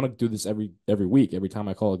 and I'm like, I'm gonna do this every week, every time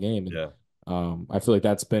I call a game, and yeah. I feel like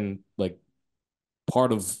that's been like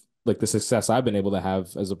part of like the success I've been able to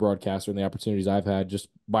have as a broadcaster and the opportunities I've had just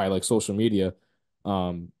by like social media.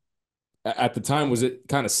 Um, at the time, was it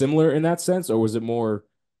kind of similar in that sense, or was it more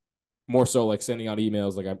so like sending out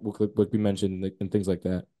emails, like we mentioned, like, and things like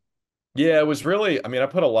that? Yeah, it was really, I mean, I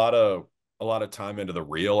put a lot of time into the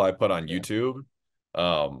reel I put on Yeah. YouTube.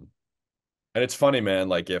 Um, and it's funny, man,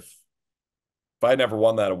 like if I never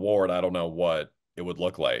won that award, I don't know what it would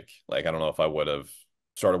look like. Like, I don't know if I would have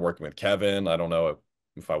started working with Kevin. I don't know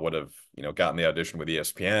if I would have, gotten the audition with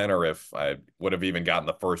ESPN or if I would have even gotten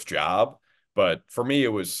the first job. But for me, it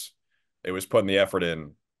was putting the effort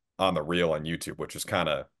in on the reel on YouTube, which is kind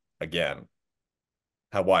of, again,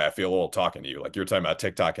 why I feel a little talking to you. Like you're talking about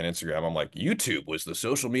TikTok and Instagram. I'm like, YouTube was the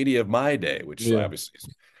social media of my day, which Yeah. obviously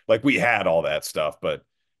is, like we had all that stuff. But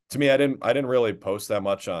to me, I didn't really post that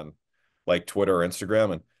much on like Twitter or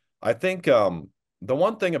Instagram. And I think the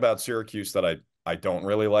one thing about Syracuse that I don't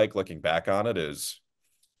really like looking back on it is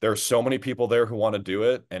there are so many people there who want to do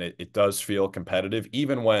it, and it does feel competitive,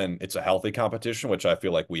 even when it's a healthy competition, which I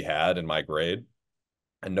feel like we had in my grade.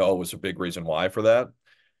 And Noah was a big reason why for that,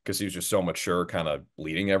 because he was just so mature, kind of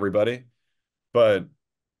leading everybody. But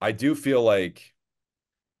I do feel like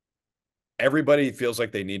everybody feels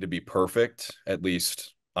like they need to be perfect, at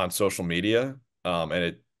least on social media.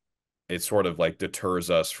 And it sort of like deters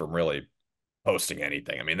us from really posting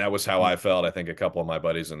anything. I mean, that was how I felt. I think a couple of my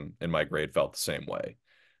buddies in my grade felt the same way.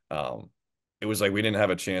 Um, it was like we didn't have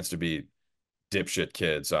a chance to be dipshit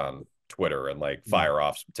kids on Twitter and like fire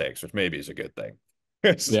off some takes, which maybe is a good thing.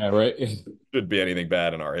 Yeah, right. Should be anything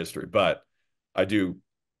bad in our history, but I do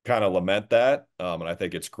kind of lament that. And I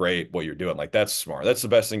think it's great what you're doing. Like that's smart. That's the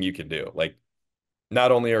best thing you can do. Like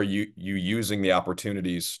not only are you using the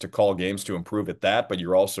opportunities to call games to improve at that, but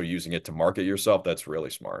you're also using it to market yourself. That's really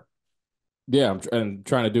smart. Yeah, and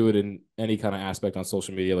trying to do it in any kind of aspect on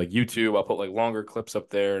social media, like YouTube. I'll put like longer clips up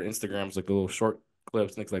there. Instagram's like the little short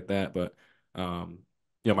clips, things like that. But um,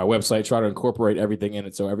 my website, try to incorporate everything in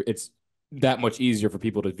it, so it's that much easier for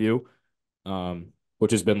people to view.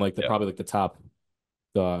 Which has been like the Yeah. probably like the top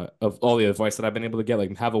of all the advice that I've been able to get.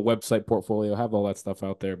 Like have a website portfolio, have all that stuff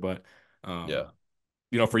out there. But Yeah.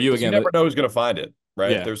 for you Because you again, never know who's going to find it,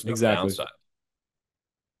 right? yeah, There's no exactly. downside.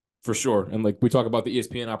 For sure. And like we talk about the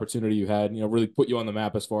ESPN opportunity you had, really put you on the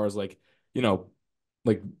map as far as like,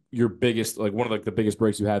 like your biggest, like one of like the biggest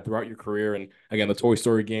breaks you had throughout your career. And again, the Toy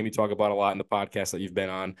Story game you talk about a lot in the podcast that you've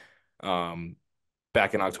been on.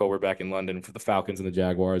 back in October, back in London for the Falcons and the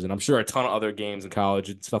Jaguars, and I'm sure a ton of other games in college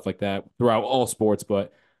and stuff like that throughout all sports.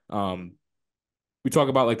 But we talk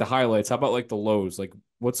about like the highlights. How about like the lows? Like,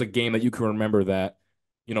 what's a game that you can remember that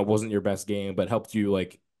wasn't your best game, but helped you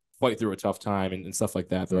like fight through a tough time and stuff like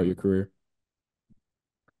that throughout your career?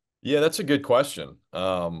 Yeah, that's a good question.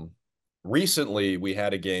 Recently we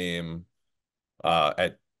had a game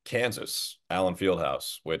at Kansas, Allen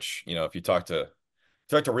Fieldhouse, which, if you talk to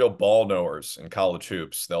real ball knowers in college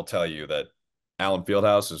hoops, they'll tell you that Allen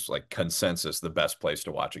Fieldhouse is like consensus the best place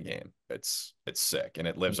to watch a game. It's sick and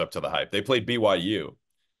it lives up to the hype. They played BYU.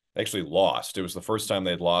 They actually lost. It was the first time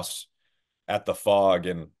they'd lost at the Fog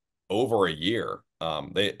in over a year.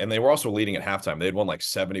 They were also leading at halftime. They'd won like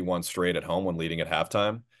 71 straight at home when leading at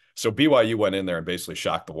halftime. So BYU went in there and basically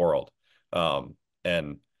shocked the world.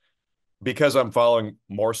 And because I'm following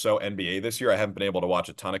more so NBA this year, I haven't been able to watch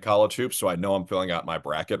a ton of college hoops. So I know I'm filling out my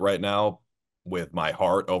bracket right now with my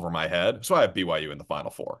heart over my head. So I have BYU in the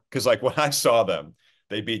Final Four. Because like when I saw them,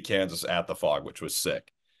 they beat Kansas at the Fog, which was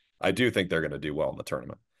sick. I do think they're going to do well in the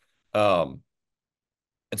tournament.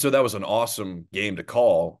 And so that was an awesome game to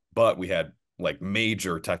call, but we had like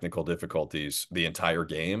major technical difficulties the entire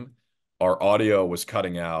game. Our audio was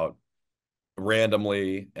cutting out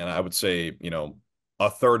randomly, and I would say, a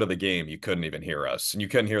third of the game you couldn't even hear us, and you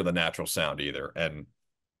couldn't hear the natural sound either. And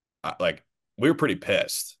we were pretty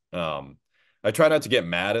pissed. I try not to get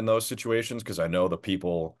mad in those situations because I know the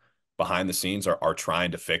people behind the scenes are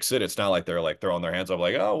trying to fix it. It's not like they're like throwing their hands up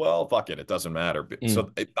like, oh well, fuck it, it doesn't matter.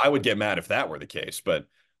 So I would get mad if that were the case, but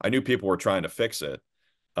I knew people were trying to fix it.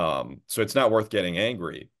 So it's not worth getting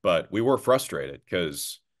angry, but we were frustrated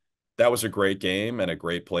because that was a great game and a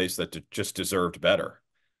great place that just deserved better.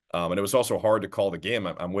 And it was also hard to call the game.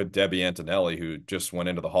 I'm with Debbie Antonelli, who just went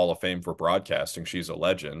into the Hall of Fame for broadcasting. She's a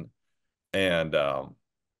legend. And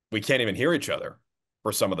we can't even hear each other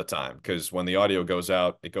for some of the time because when the audio goes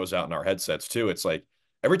out, it goes out in our headsets too. It's like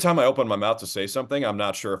every time I open my mouth to say something, I'm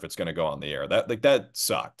not sure if it's going to go on the air. That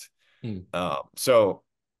sucked. So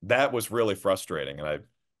that was really frustrating. And I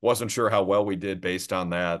wasn't sure how well we did based on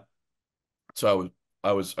that. So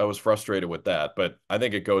I was frustrated with that, but I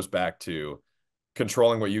think it goes back to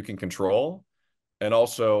controlling what you can control. And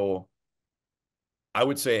also, I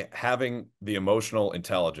would say having the emotional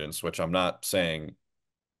intelligence, which I'm not saying,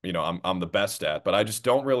 I'm the best at, but I just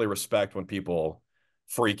don't really respect when people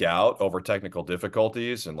freak out over technical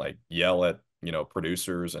difficulties and like yell at,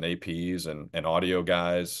 producers and APs and audio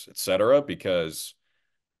guys, et cetera, because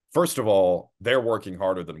first of all, they're working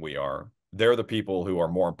harder than we are. They're the people who are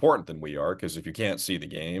more important than we are, because if you can't see the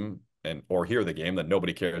game or hear the game, then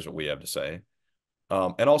nobody cares what we have to say.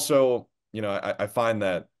 And also, I find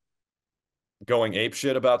that going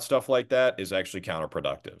apeshit about stuff like that is actually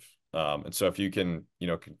counterproductive. And so if you can,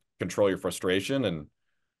 control your frustration and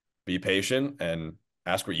be patient and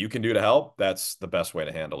ask what you can do to help, that's the best way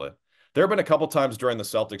to handle it. There have been a couple times during the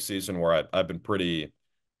Celtics season where I've been pretty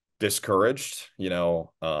discouraged.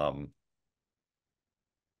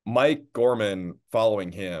 Mike Gorman,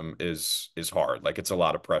 following him is hard. Like, it's a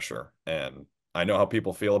lot of pressure. And I know how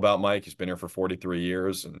people feel about Mike. He's been here for 43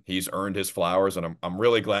 years and he's earned his flowers. And I'm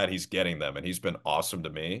really glad he's getting them. And he's been awesome to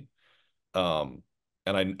me. And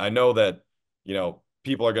I know that,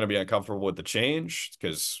 people are going to be uncomfortable with the change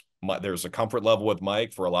because there's a comfort level with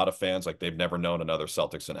Mike for a lot of fans. Like, they've never known another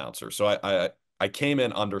Celtics announcer. So I came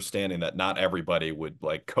in understanding that not everybody would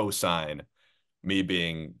like co-sign me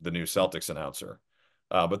being the new Celtics announcer.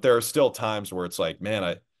 But there are still times where it's like,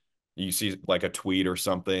 man, you see like a tweet or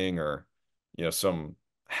something, or, some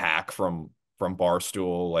hack from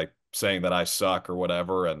Barstool, like saying that I suck or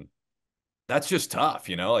whatever. And that's just tough,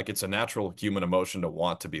 like it's a natural human emotion to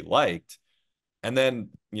want to be liked. And then,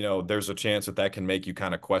 there's a chance that can make you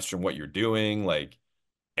kind of question what you're doing. Like,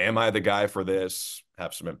 am I the guy for this?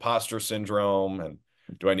 Have some imposter syndrome? And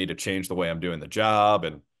do I need to change the way I'm doing the job?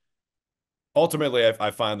 And ultimately,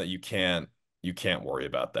 I find that you can't worry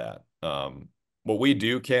about that. What we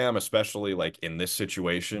do, Cam, especially like in this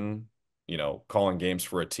situation, calling games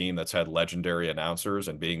for a team that's had legendary announcers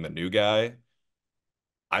and being the new guy,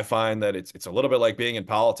 I find that it's a little bit like being in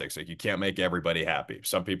politics. Like, you can't make everybody happy.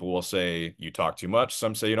 Some people will say you talk too much.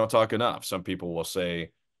 Some say you don't talk enough. Some people will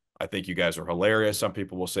say, I think you guys are hilarious. Some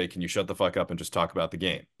people will say, can you shut the fuck up and just talk about the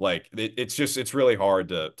game? Like, it's really hard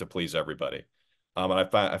to please everybody. And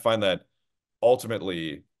I find that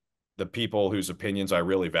ultimately the people whose opinions I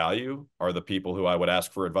really value are the people who I would ask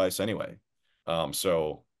for advice anyway.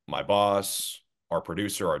 So my boss, our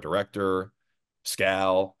producer, our director,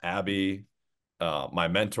 Scal, Abby, my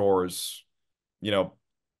mentors,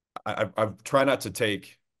 I try not to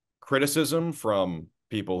take criticism from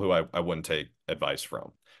people who I wouldn't take advice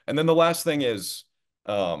from. And then the last thing is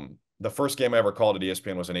the first game I ever called at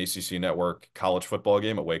ESPN was an ACC network college football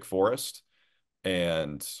game at Wake Forest.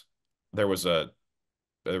 And there was a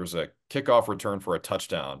kickoff return for a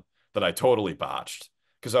touchdown that I totally botched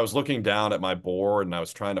because I was looking down at my board and I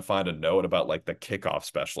was trying to find a note about like the kickoff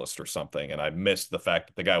specialist or something. And I missed the fact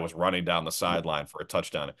that the guy was running down the sideline for a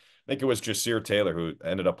touchdown. I think it was Jasir Taylor who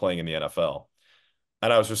ended up playing in the NFL.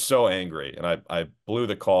 And I was just so angry. And I blew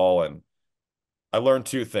the call, and I learned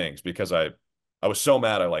two things because I was so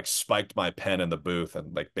mad I like spiked my pen in the booth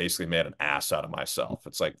and like basically made an ass out of myself.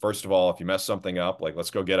 It's like, first of all, if you mess something up, like let's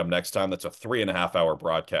go get them next time. That's a 3.5 hour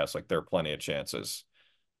broadcast. Like there are plenty of chances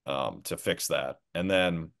to fix that. And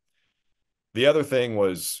then the other thing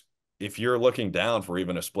was, if you're looking down for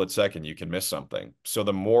even a split second, you can miss something. So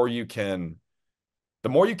the more you can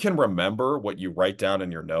remember what you write down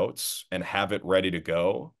in your notes and have it ready to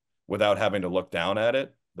go without having to look down at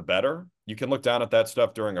it, the better. You can look down at that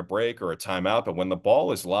stuff during a break or a timeout, but when the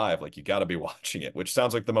ball is live, like you got to be watching it, which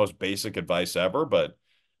sounds like the most basic advice ever, but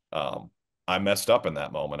I messed up in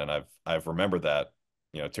that moment, and I've remembered that,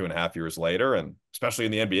 2.5 years later, and especially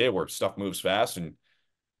in the NBA where stuff moves fast, and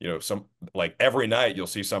some like every night you'll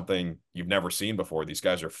see something you've never seen before. These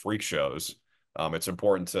guys are freak shows. It's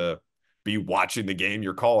important to be watching the game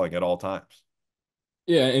you're calling at all times.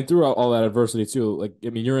 Yeah, and throughout all that adversity too, like I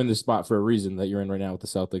mean, you're in this spot for a reason that you're in right now with the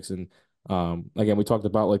Celtics, and again, we talked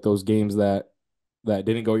about like those games that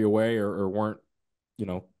didn't go your way or weren't,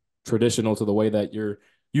 traditional to the way that you're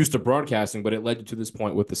used to broadcasting, but it led you to this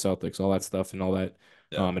point with the Celtics, all that stuff and all that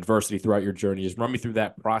adversity throughout your journey. Just run me through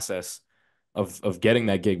that process of getting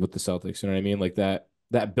that gig with the Celtics. You know what I mean? Like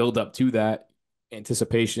that build up to that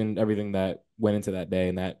anticipation, everything that went into that day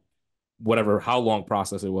and that whatever how long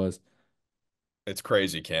process it was. It's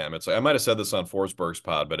crazy, Cam. It's like, I might have said this on Forsberg's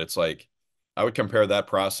pod, but it's like I would compare that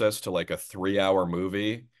process to like a 3 hour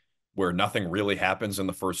movie where nothing really happens in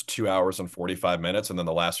the first 2 hours and 45 minutes, and then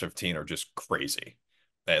the last 15 are just crazy.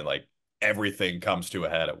 And like everything comes to a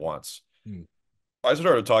head at once. I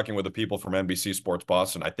started talking with the people from NBC Sports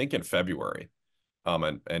Boston, I think in February,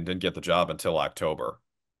 and didn't get the job until October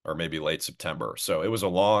or maybe late September. So it was a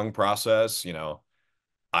long process.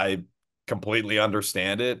 I completely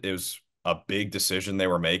understand it. It was a big decision they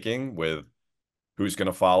were making with who's going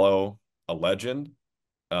to follow a legend.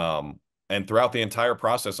 And throughout the entire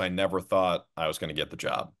process, I never thought I was going to get the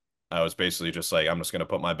job. I was basically just like, I'm just going to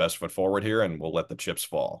put my best foot forward here and we'll let the chips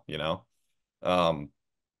fall, Had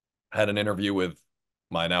an interview with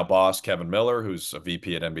my now boss, Kevin Miller, who's a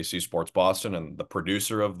VP at NBC Sports Boston, and the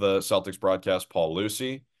producer of the Celtics broadcast, Paul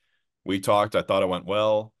Lucy. We talked. I thought it went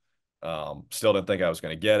well. Still didn't think I was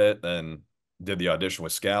going to get it. Then did the audition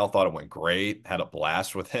with Scal. Thought it went great. Had a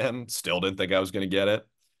blast with him. Still didn't think I was going to get it.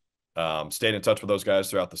 Stayed in touch with those guys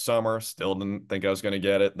throughout the summer. Still didn't think I was going to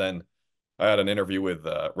get it. Then I had an interview with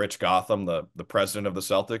Rich Gotham, the president of the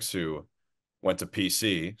Celtics, who went to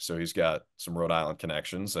PC. So he's got some Rhode Island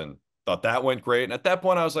connections, and thought that went great. And at that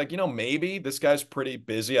point, I was like, maybe this guy's pretty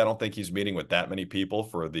busy. I don't think he's meeting with that many people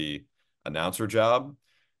for the announcer job,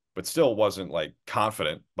 but still wasn't like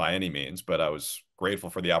confident by any means. But I was grateful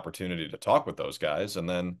for the opportunity to talk with those guys. And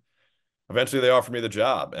then eventually they offered me the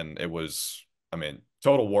job, and it was,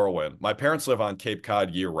 total whirlwind. My parents live on Cape Cod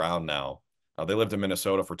year round now. They lived in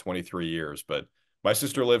Minnesota for 23 years, but my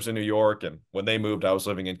sister lives in New York. And when they moved, I was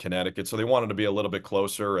living in Connecticut. So they wanted to be a little bit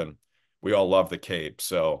closer, and we all love the Cape.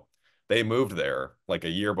 So they moved there like a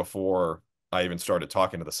year before I even started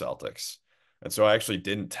talking to the Celtics. And so I actually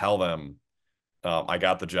didn't tell them I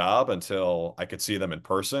got the job until I could see them in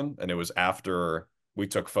person. And it was after we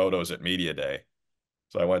took photos at Media Day.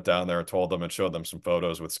 So I went down there and told them and showed them some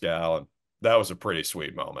photos with Scal. And that was a pretty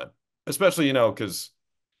sweet moment, especially, because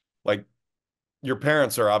like your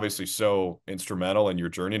parents are obviously so instrumental in your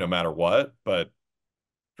journey no matter what. But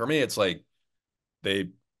for me, it's like they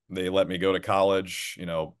let me go to college,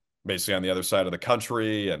 basically on the other side of the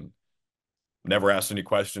country, and never asked any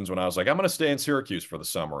questions when I was like, I'm going to stay in Syracuse for the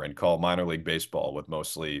summer and call minor league baseball with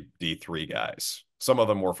mostly D3 guys. Some of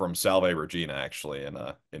them were from Salve Regina, actually, in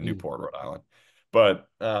Newport, Rhode Island. But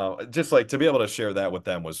just like to be able to share that with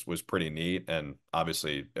them was pretty neat. And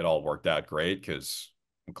obviously it all worked out great because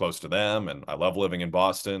I'm close to them and I love living in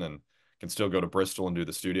Boston and can still go to Bristol and do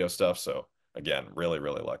the studio stuff. So again, really,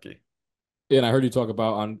 really lucky. Yeah, and I heard you talk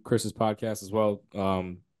about on Chris's podcast as well.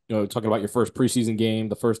 Talking about your first preseason game,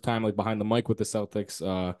 the first time like behind the mic with the Celtics.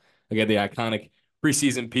 Again, the iconic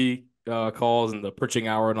preseason P calls and the Pritching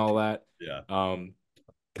hour and all that. Yeah.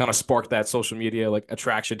 Kind of sparked that social media like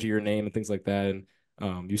attraction to your name and things like that. And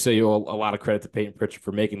You say you owe a lot of credit to Peyton Pritchard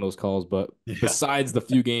for making those calls, but Yeah. besides the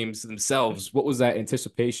few games themselves, what was that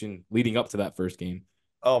anticipation leading up to that first game?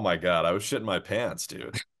 Oh my God, I was shitting my pants,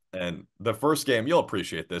 dude. And the first game, you'll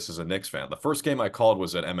appreciate this as a Knicks fan. The first game I called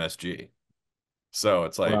was at MSG. So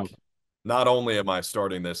it's Wow, like, not only am I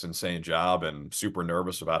starting this insane job and super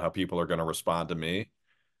nervous about how people are going to respond to me,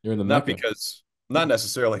 you're in the not Mecca. because, not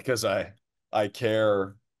necessarily because I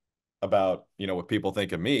care about, what people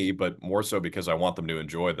think of me, but more so because I want them to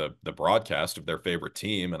enjoy the broadcast of their favorite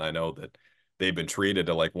team. And I know that they've been treated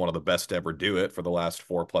to like one of the best to ever do it for the last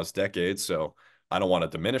 4+ decades. So I don't want to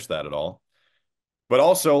diminish that at all. But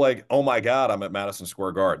also like, oh my God, I'm at Madison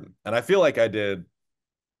Square Garden. And I feel like I did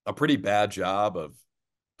a pretty bad job of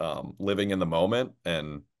living in the moment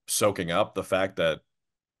and soaking up the fact that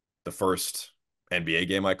the first NBA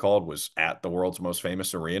game I called was at the world's most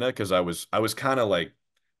famous arena because I was kind of like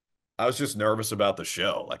I was just nervous about the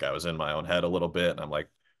show. Like I was in my own head a little bit and I'm like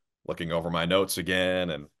looking over my notes again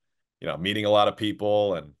and meeting a lot of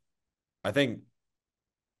people and I think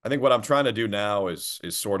I think what I'm trying to do now is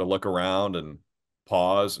sort of look around and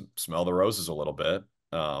pause and smell the roses a little bit.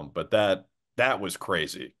 But that was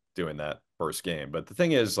crazy doing that first game. But the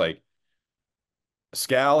thing is like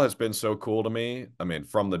Scal has been so cool to me. I mean,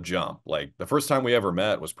 from the jump, like the first time we ever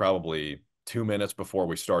met was probably 2 minutes before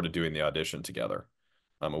we started doing the audition together.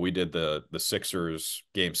 We did the Sixers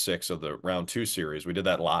game 6 of the round 2 series. We did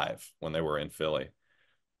that live when they were in Philly.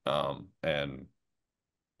 And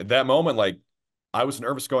at that moment, like I was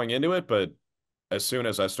nervous going into it, but as soon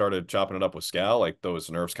as I started chopping it up with Scal, like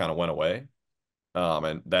those nerves kind of went away.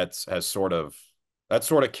 And that sort of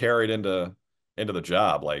carried into the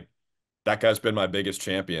job. Like that guy's been my biggest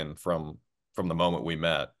champion from the moment we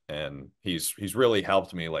met, and he's really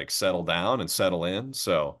helped me like settle down and settle in.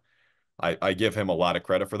 So I give him a lot of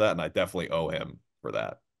credit for that, and I definitely owe him for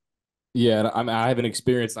that. Yeah, I mean, I haven't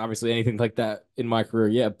experienced obviously anything like that in my career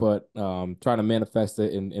yet, but trying to manifest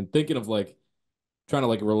it and thinking of like trying to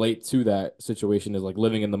like relate to that situation is like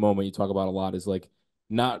living in the moment you talk about a lot is like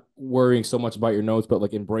not worrying so much about your notes, but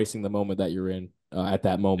like embracing the moment that you're in at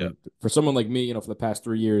that Yeah. moment. For someone like me, for the past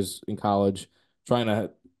 3 years in college, trying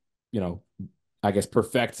to, you know, I guess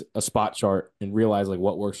perfect a spot chart and realize like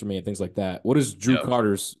what works for me and things like that. What does Drew Yeah.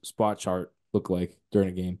 Carter's spot chart look like during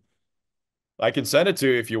a game? I can send it to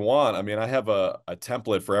you if you want. I mean, I have a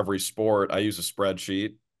template for every sport. I use a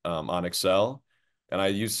spreadsheet on Excel,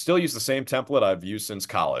 and still use the same template I've used since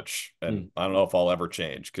college. And Hmm. I don't know if I'll ever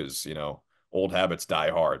change because, old habits die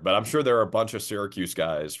hard. But I'm sure there are a bunch of Syracuse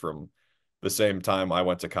guys from the same time I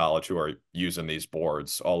went to college who are using these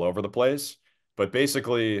boards all over the place. But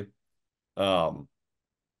basically, um,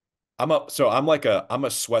 I'm a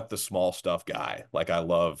sweat the small stuff guy. Like I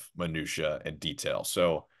love minutia and detail.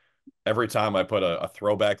 So every time I put a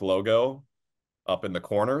throwback logo up in the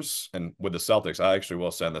corners, and with the Celtics, I actually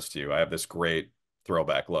will send this to you. I have this great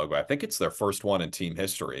throwback logo. I think it's their first one in team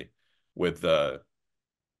history with the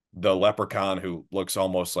leprechaun who looks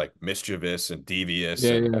almost like mischievous and devious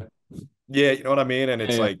Yeah, and yeah, yeah, you know what I mean? And yeah,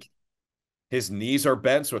 it's yeah. like his knees are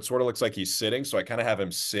bent, so it sort of looks like he's sitting. So I kind of have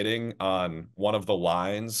him sitting on one of the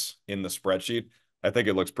lines in the spreadsheet. I think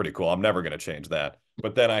it looks pretty cool. I'm never going to change that.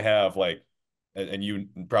 But then I have like, and you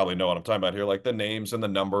probably know what I'm talking about here, like the names and the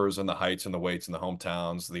numbers and the heights and the weights and the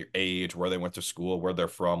hometowns, the age, where they went to school, where they're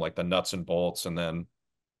from, like the nuts and bolts. And then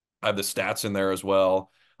I have the stats in there as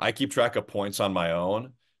well. I keep track of points on my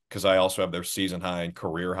own because I also have their season high and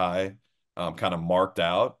career high kind of marked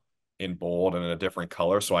out in bold and in a different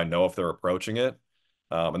color. So I know if they're approaching it.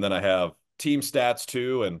 And then I have team stats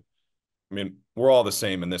too. And I mean, we're all the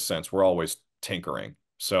same in this sense. We're always tinkering.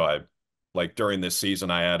 So I like during this season,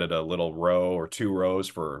 I added a little row or 2 rows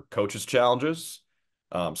for coaches challenges.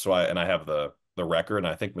 So I have the record, and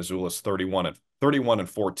I think Missoula's 31 and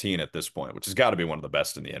 14 at this point, which has got to be one of the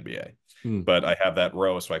best in the NBA. Hmm. But I have that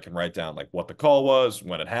row so I can write down like what the call was,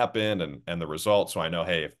 when it happened, and the result. So I know,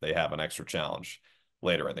 hey, if they have an extra challenge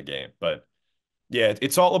later in the game. But yeah,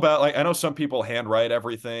 it's all about like I know some people handwrite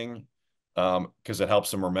everything because it helps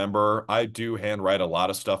them remember. I do handwrite a lot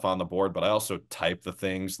of stuff on the board, but I also type the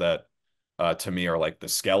things that to me are like the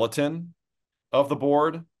skeleton of the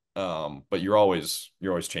board. But you're always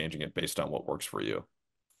changing it based on what works for you.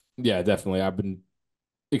 Yeah, definitely. I've been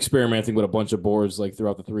experimenting with a bunch of boards like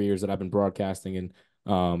throughout the 3 years that I've been broadcasting, and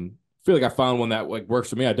feel like I found one that like works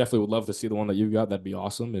for me. I definitely would love to see the one that you got. That'd be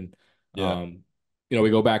awesome. And Yeah. we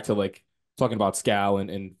go back to like talking about Scal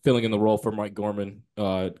and filling in the role for Mike Gorman.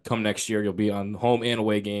 Come next year, you'll be on home and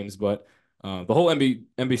away games, but the whole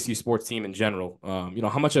NBC sports team in general.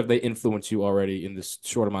 How much have they influenced you already in this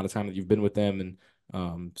short amount of time that you've been with them,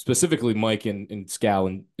 and specifically Mike and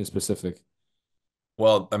Scal in specific?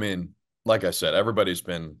 Well, I mean, like I said, everybody's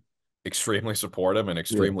been extremely supportive and Yeah.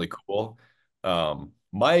 extremely cool.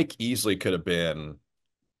 Mike easily could have been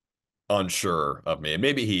unsure of me, and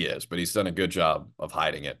maybe he is, but he's done a good job of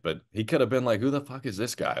hiding it. But he could have been like, "Who the fuck is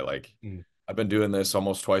this guy?" Like, Mm. I've been doing this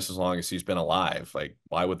almost twice as long as he's been alive. Like,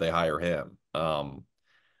 why would they hire him?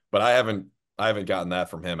 But I haven't gotten that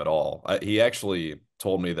from him at all. He actually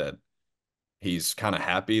told me that he's kind of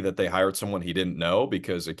happy that they hired someone he didn't know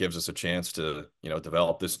because it gives us a chance to,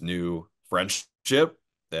 develop this new friendship,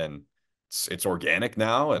 and it's organic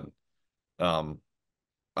now. And um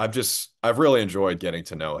I've really enjoyed getting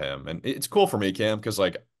to know him. And it's cool for me, Cam, because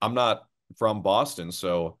like I'm not from Boston,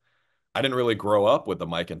 so I didn't really grow up with the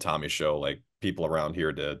Mike and Tommy show like people around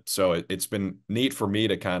here did. So it's been neat for me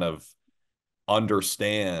to kind of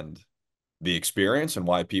understand the experience and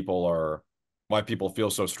why people feel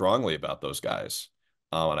so strongly about those guys.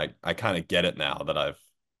 And I kind of get it now that I've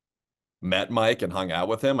met Mike and hung out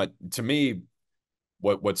with him. To me,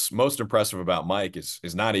 what's most impressive about Mike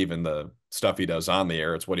is not even the stuff he does on the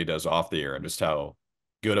air, it's what he does off the air and just how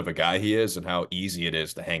good of a guy he is and how easy it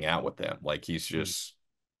is to hang out with him. Like he's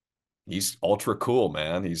ultra cool,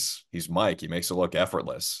 man. He's Mike. He makes it look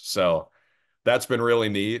effortless. So that's been really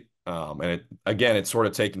neat. It's sort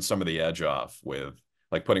of taken some of the edge off with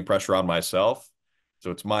like putting pressure on myself.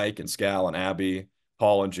 So it's Mike and Scal and Abby,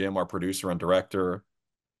 Paul and Jim, our producer and director,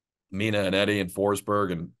 Mina and Eddie and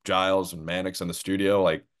Forsberg and Giles and Mannix in the studio.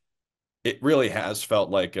 Like it really has felt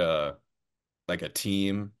like a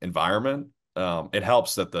team environment. It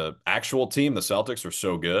helps that the actual team, the Celtics, are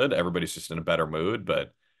so good. Everybody's just in a better mood.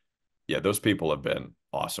 But yeah, those people have been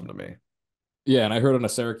awesome to me. Yeah, and I heard on a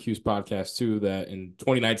Syracuse podcast too that in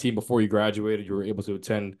 2019, before you graduated, you were able to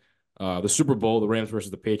attend the Super Bowl, the Rams versus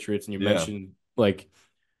the Patriots, and you Yeah. mentioned like,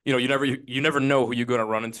 you never know who you're going to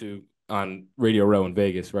run into on Radio Row in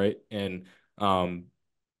Vegas, right? And um,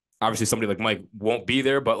 obviously somebody like Mike won't be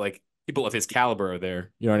there, but like people of his caliber are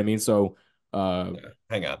there. You know what I mean? So, Yeah.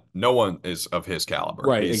 Hang on. No one is of his caliber.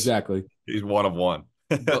 right, He's exactly. he's one of one.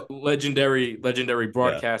 But legendary Yeah.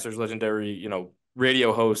 broadcasters, legendary,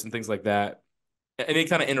 radio hosts and things like that. Any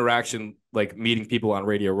kind of interaction, like meeting people on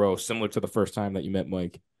Radio Row, similar to the first time that you met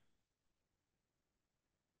Mike.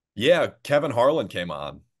 Yeah, Kevin Harlan came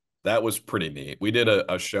on. That was pretty neat. We did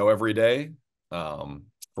a show every day for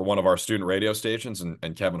one of our student radio stations,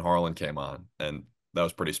 and Kevin Harlan came on, and that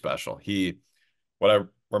was pretty special. What I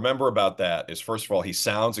remember about that is, first of all, he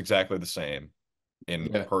sounds exactly the same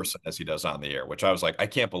in Yeah, person as he does on the air, which I was like, I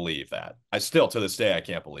can't believe that. I still, to this day, I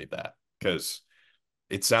can't believe that because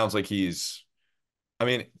it sounds like I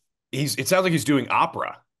mean, it sounds like he's doing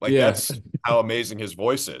opera. Like yeah, that's how amazing his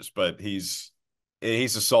voice is. But he's a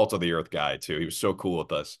salt of the earth guy too. He was so cool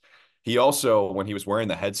with us. He also, when he was wearing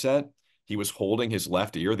the headset, he was holding his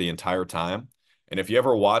left ear the entire time. And if you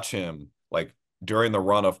ever watch him, like during the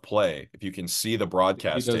run of play, if you can see the he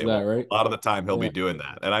broadcast does that, table, right? a lot of the time he'll Yeah. be doing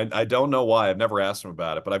that. And I don't know why. I've never asked him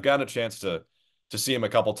about it, but I've gotten a chance to see him a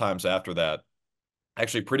couple times after that.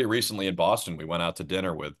 Actually, pretty recently in Boston, we went out to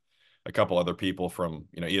dinner with a couple other people from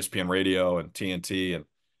ESPN Radio and TNT, and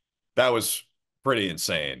that was pretty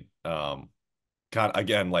insane.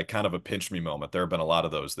 Again, like kind of a pinch me moment. There have been a lot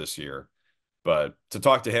of those this year, but to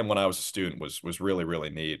talk to him when I was a student was really really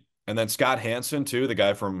neat. And then Scott Hansen too, the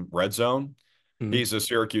guy from Red Zone. Mhm. He's a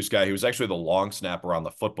Syracuse guy. He was actually the long snapper on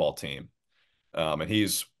the football team. And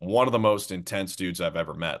he's one of the most intense dudes I've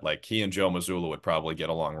ever met. Like he and Joe Mazzulla would probably get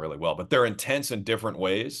along really well, but they're intense in different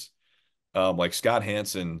ways. Like Scott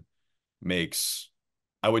Hansen makes,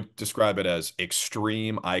 I would describe it as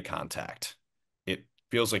extreme eye contact. It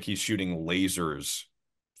feels like he's shooting lasers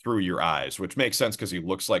through your eyes, which makes sense because he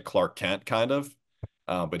looks like Clark Kent kind of.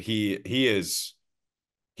 But he's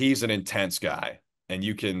an intense guy, and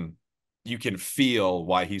you can feel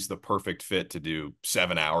why he's the perfect fit to do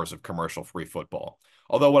 7 hours of commercial free football.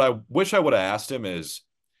 Although what I wish I would have asked him is,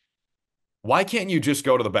 why can't you just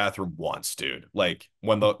go to the bathroom once, dude? Like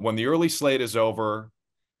when the early slate is over,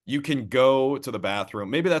 you can go to the bathroom.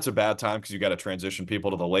 Maybe that's a bad time because you got to transition people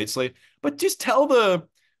to the late slate, but just tell the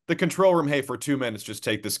control room, hey, for 2 minutes, just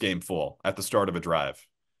take this game full at the start of a drive.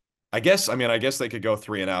 I guess they could go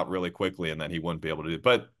three and out really quickly and then he wouldn't be able to do it.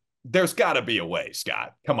 But there's got to be a way,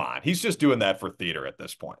 Scott. Come on. He's just doing that for theater at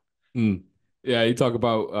this point. Mm. Yeah, you talk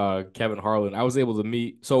about Kevin Harlan. I was able to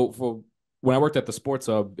meet. So for when I worked at the Sports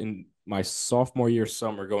Hub in my sophomore year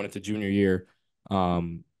summer, going into junior year,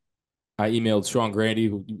 um, I emailed Sean Grandy,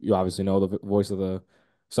 who you obviously know, the voice of the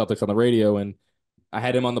Celtics on the radio, and I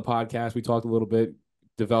had him on the podcast. We talked a little bit,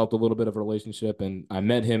 developed a little bit of a relationship, and I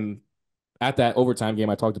met him at that overtime game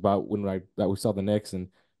I talked about when that we saw the Knicks, and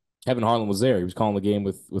Kevin Harlan was there. He was calling the game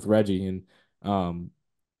with Reggie, and Um,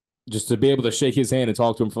 just to be able to shake his hand and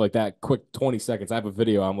talk to him for like that quick 20 seconds. I have a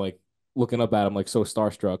video. I'm like looking up at him, like so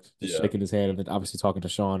starstruck, just Yeah. shaking his hand and then obviously talking to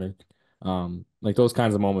Sean. And like those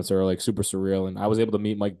kinds of moments are like super surreal. And I was able to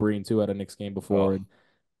meet Mike Breen too at a Knicks game before. Oh, And,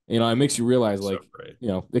 it makes you realize so like, great.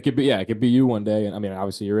 it could be, yeah, it could be you one day. And I mean,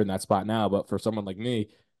 obviously you're in that spot now, but for someone like me,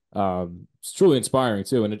 it's truly inspiring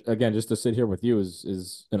too. And again, just to sit here with you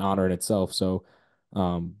is an honor in itself. So,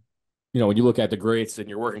 um, when you look at the greats and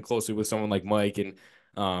you're working closely with someone like Mike, and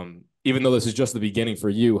even though this is just the beginning for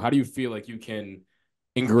you, how do you feel like you can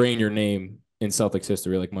ingrain your name in Celtics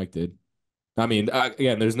history like Mike did? I mean,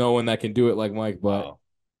 again, there's no one that can do it like Mike, but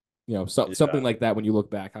Wow. something Yeah. like that. When you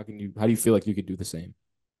look back, how do you feel like you could do the same?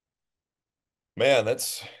 Man,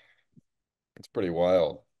 that's pretty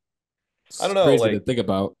wild. I It's don't know, crazy to like, think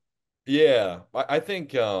about. yeah, I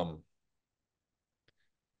think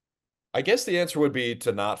I guess the answer would be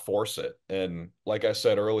to not force it. And like I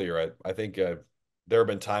said earlier, I think there have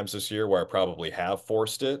been times this year where I probably have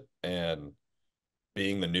forced it, and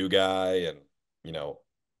being the new guy, and you know,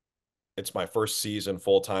 it's my first season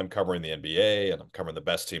full time covering the NBA, and I'm covering the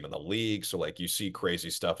best team in the league. So like you see crazy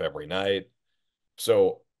stuff every night.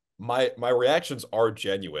 So my reactions are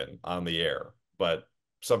genuine on the air, but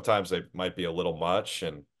sometimes they might be a little much.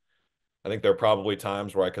 And I think there are probably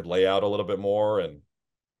times where I could lay out a little bit more and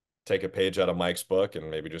take a page out of Mike's book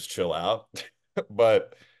and maybe just chill out.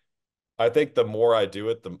 But I think the more I do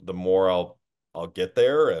it, the more I'll get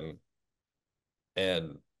there.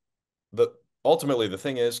 And the ultimately the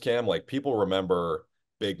thing is, Cam, like people remember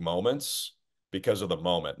big moments because of the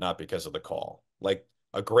moment, not because of the call. Like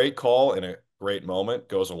a great call in a great moment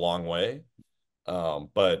goes a long way.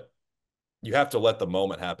 But you have to let the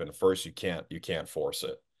moment happen first. You can't force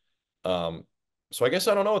it. Um, so I guess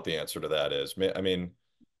I don't know what the answer to that is. I mean,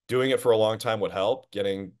 doing it for a long time would help.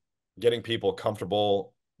 Getting people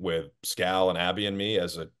comfortable with Scal and Abby and me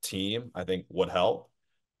as a team, I think would help.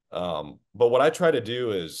 But what I try to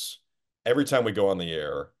do is every time we go on the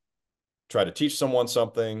air, try to teach someone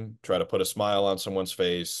something, try to put a smile on someone's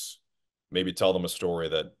face, maybe tell them a story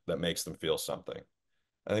that makes them feel something.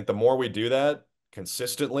 I think the more we do that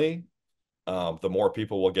consistently, the more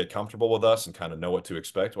people will get comfortable with us and kind of know what to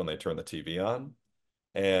expect when they turn the TV on.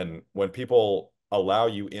 And when people allow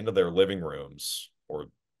you into their living rooms or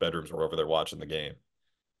bedrooms, wherever they're watching the game,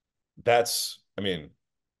 I mean,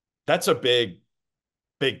 that's a big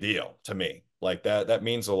deal to me. Like that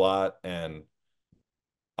means a lot. And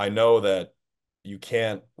I know that you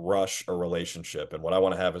can't rush a relationship. And what I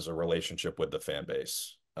want to have is a relationship with the fan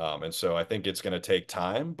base. And so I think it's going to take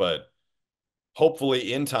time, but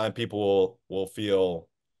hopefully in time people will feel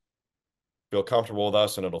comfortable with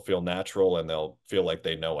us, and it'll feel natural, and they'll feel like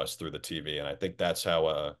they know us through the TV. And I think that's how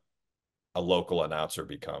a local announcer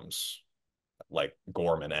becomes like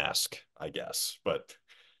Gorman-esque, I guess. But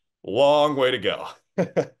long way to go.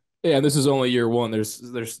 Yeah, and this is only year one.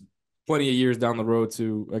 There's plenty of years down the road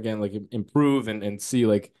to again like improve and see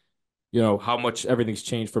like how much everything's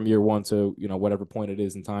changed from year one to whatever point it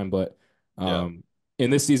is in time. But Yeah. in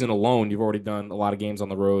this season alone, you've already done a lot of games on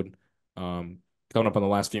the road. Um, Coming up on the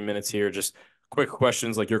last few minutes here, just quick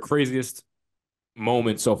questions like your craziest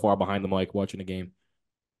moment so far behind the mic watching a game.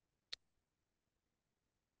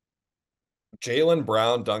 Jaylen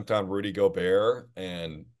Brown dunked on Rudy Gobert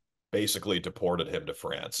and basically deported him to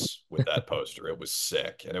France with that poster. It was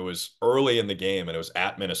sick. And it was early in the game, and it was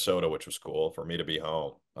at Minnesota, which was cool for me to be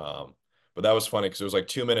home. But that was funny because it was like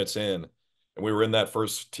 2 minutes in, and we were in that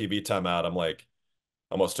first TV timeout. I'm like,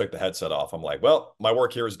 almost took the headset off. I'm like, well, my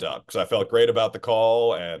work here is done because I felt great about the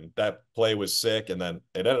call, and that play was sick. And then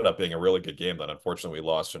it ended up being a really good game that unfortunately we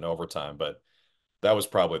lost in overtime. But that was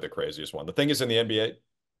probably the craziest one. The thing is, in the NBA,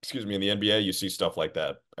 excuse me, in the NBA, you see stuff like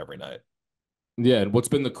that every night. Yeah, and what's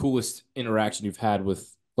been the coolest interaction you've had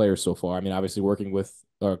with players so far? I mean, obviously working with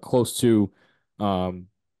close to um,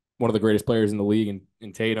 one of the greatest players in the league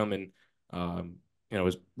in Tatum, and it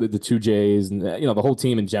was the two J's and the whole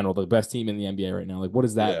team in general, the best team in the NBA right now. Like, what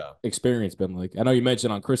has that Yeah. experience been like? I know you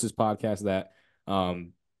mentioned on Chris's podcast that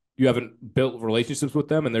you haven't built relationships with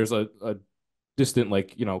them, and there's a distant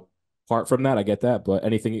part from that. I get that, but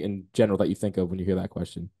anything in general that you think of when you hear that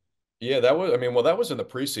question? Yeah, I mean, well, that was in the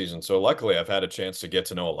preseason. So luckily I've had a chance to get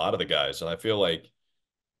to know a lot of the guys. And I feel like,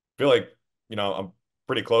 I'm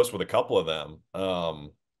pretty close with a couple of them.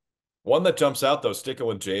 One that jumps out though, sticking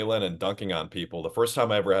with Jaylen and dunking on people. The first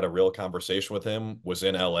time I ever had a real conversation with him was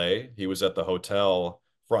in LA. He was at the hotel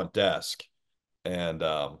front desk. And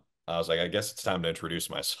I was like, I guess it's time to introduce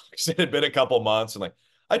myself. Because it had been a couple months, and like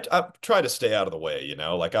I try to stay out of the way,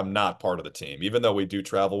 like I'm not part of the team. Even though we do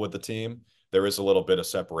travel with the team, there is a little bit of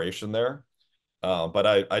separation there.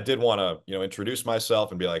 But I did want to, introduce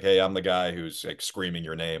myself and be like, hey, I'm the guy who's like screaming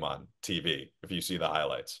your name on TV if you see the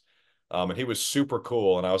highlights. And he was super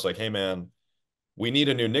cool. And I was like, hey, man, we need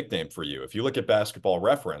a new nickname for you. If you look at Basketball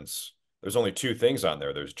Reference, there's only two things on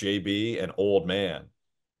there. There's JB and Old Man.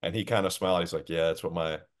 And he kind of smiled. He's like, yeah, that's what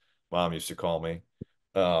my mom used to call me.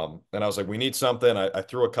 And I was like, we need something. I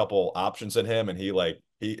threw a couple options at him, and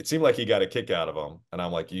it seemed like he got a kick out of them. And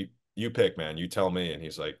I'm like, you pick, man, you tell me. And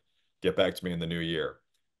he's like, get back to me in the new year.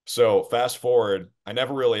 So fast forward, I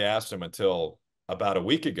never really asked him until about a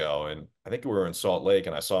week ago. And I think we were in Salt Lake,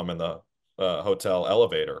 and I saw him in the hotel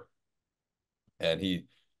elevator. And he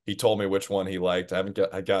told me which one he liked. I haven't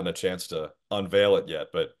gotten a chance to unveil it yet,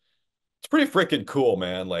 but it's pretty freaking cool,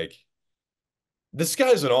 man. Like, this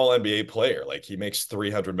guy's an all NBA player. Like, he makes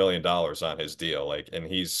 $300 million on his deal. Like, and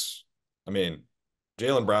I mean,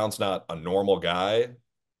 Jaylen Brown's not a normal guy.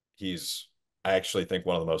 I actually think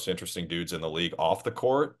one of the most interesting dudes in the league off the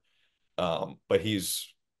court. But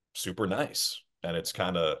he's super nice. And it's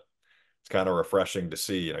kind of refreshing to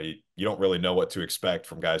see. You don't really know what to expect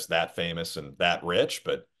from guys that famous and that rich,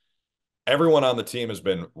 but everyone on the team has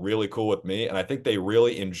been really cool with me, and I think they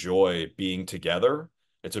really enjoy being together.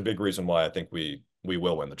 It's a big reason why I think we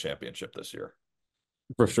will win the championship this year.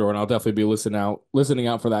 For sure. And I'll definitely be listening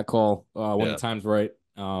out for that call when the time's right.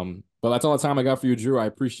 But that's all the time I got for you, Drew. I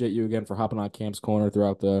appreciate you again for hopping on Cam's Corner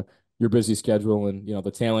throughout your busy schedule and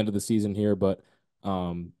the tail end of the season here. But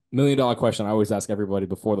 $1 million question I always ask everybody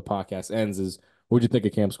before the podcast ends is, what'd you think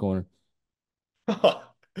of Cam's Corner?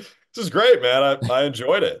 This is great, man. I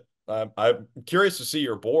enjoyed it. I'm curious to see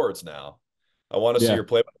your boards now. I want to see your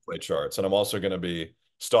play-by-play charts, and I'm also going to be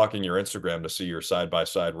stalking your Instagram to see your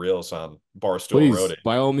side-by-side reels on Barstool Road.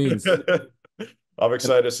 By all means. I'm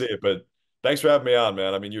excited to see it, but thanks for having me on,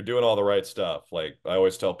 man. I mean, you're doing all the right stuff. Like I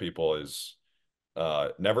always tell people is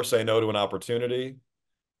never say no to an opportunity.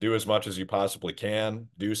 Do as much as you possibly can.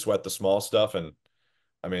 Do sweat the small stuff. And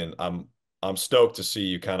I mean, I'm stoked to see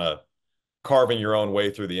you kind of carving your own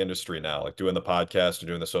way through the industry now, like doing the podcast and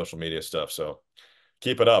doing the social media stuff. So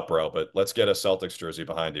keep it up, bro. But let's get a Celtics jersey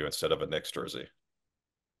behind you instead of a Knicks jersey.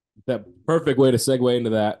 That perfect way to segue into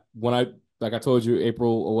that. Like I told you,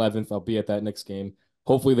 April 11th, I'll be at that Knicks game.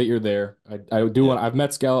 Hopefully that you're there. I've met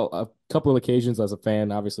Scal a couple of occasions as a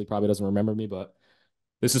fan. Obviously, probably doesn't remember me, but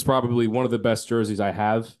this is probably one of the best jerseys I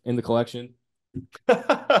have in the collection.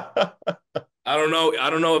 I don't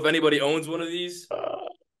know if anybody owns one of these.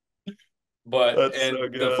 But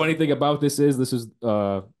the funny thing about this is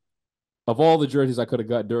of all the jerseys I could have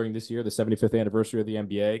got during this year, the 75th anniversary of the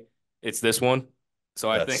NBA, it's this one. So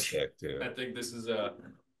I think this is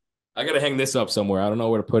I gotta hang this up somewhere. I don't know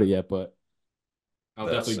where to put it yet, but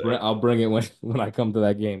I'll bring it when I come to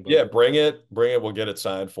that game. But. Yeah, bring it. We'll get it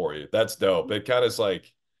signed for you. That's dope. It kind of is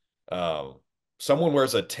like someone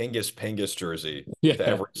wears a Tingus Pingus jersey to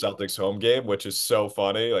every Celtics home game, which is so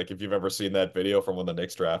funny. Like if you've ever seen that video from when the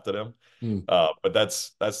Knicks drafted him. But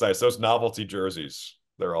that's nice. Those novelty jerseys,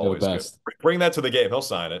 they're always good. Bring that to the game. He'll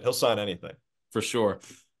sign it. He'll sign anything. For sure.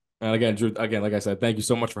 And again, Drew, like I said, thank you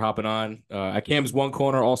so much for hopping on. At Cam's One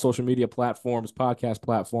Corner, all social media platforms, podcast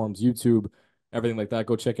platforms, YouTube, everything like that.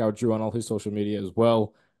 Go check out Drew on all his social media as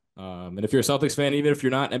well. And if you're a Celtics fan, even if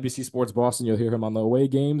you're not, NBC Sports Boston, you'll hear him on the away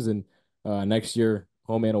games. And next year,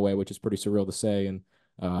 home and away, which is pretty surreal to say. And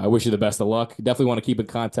I wish you the best of luck. Definitely want to keep in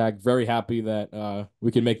contact. Very happy that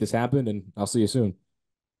we can make this happen. And I'll see you soon.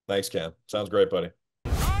 Thanks, Cam. Sounds great, buddy.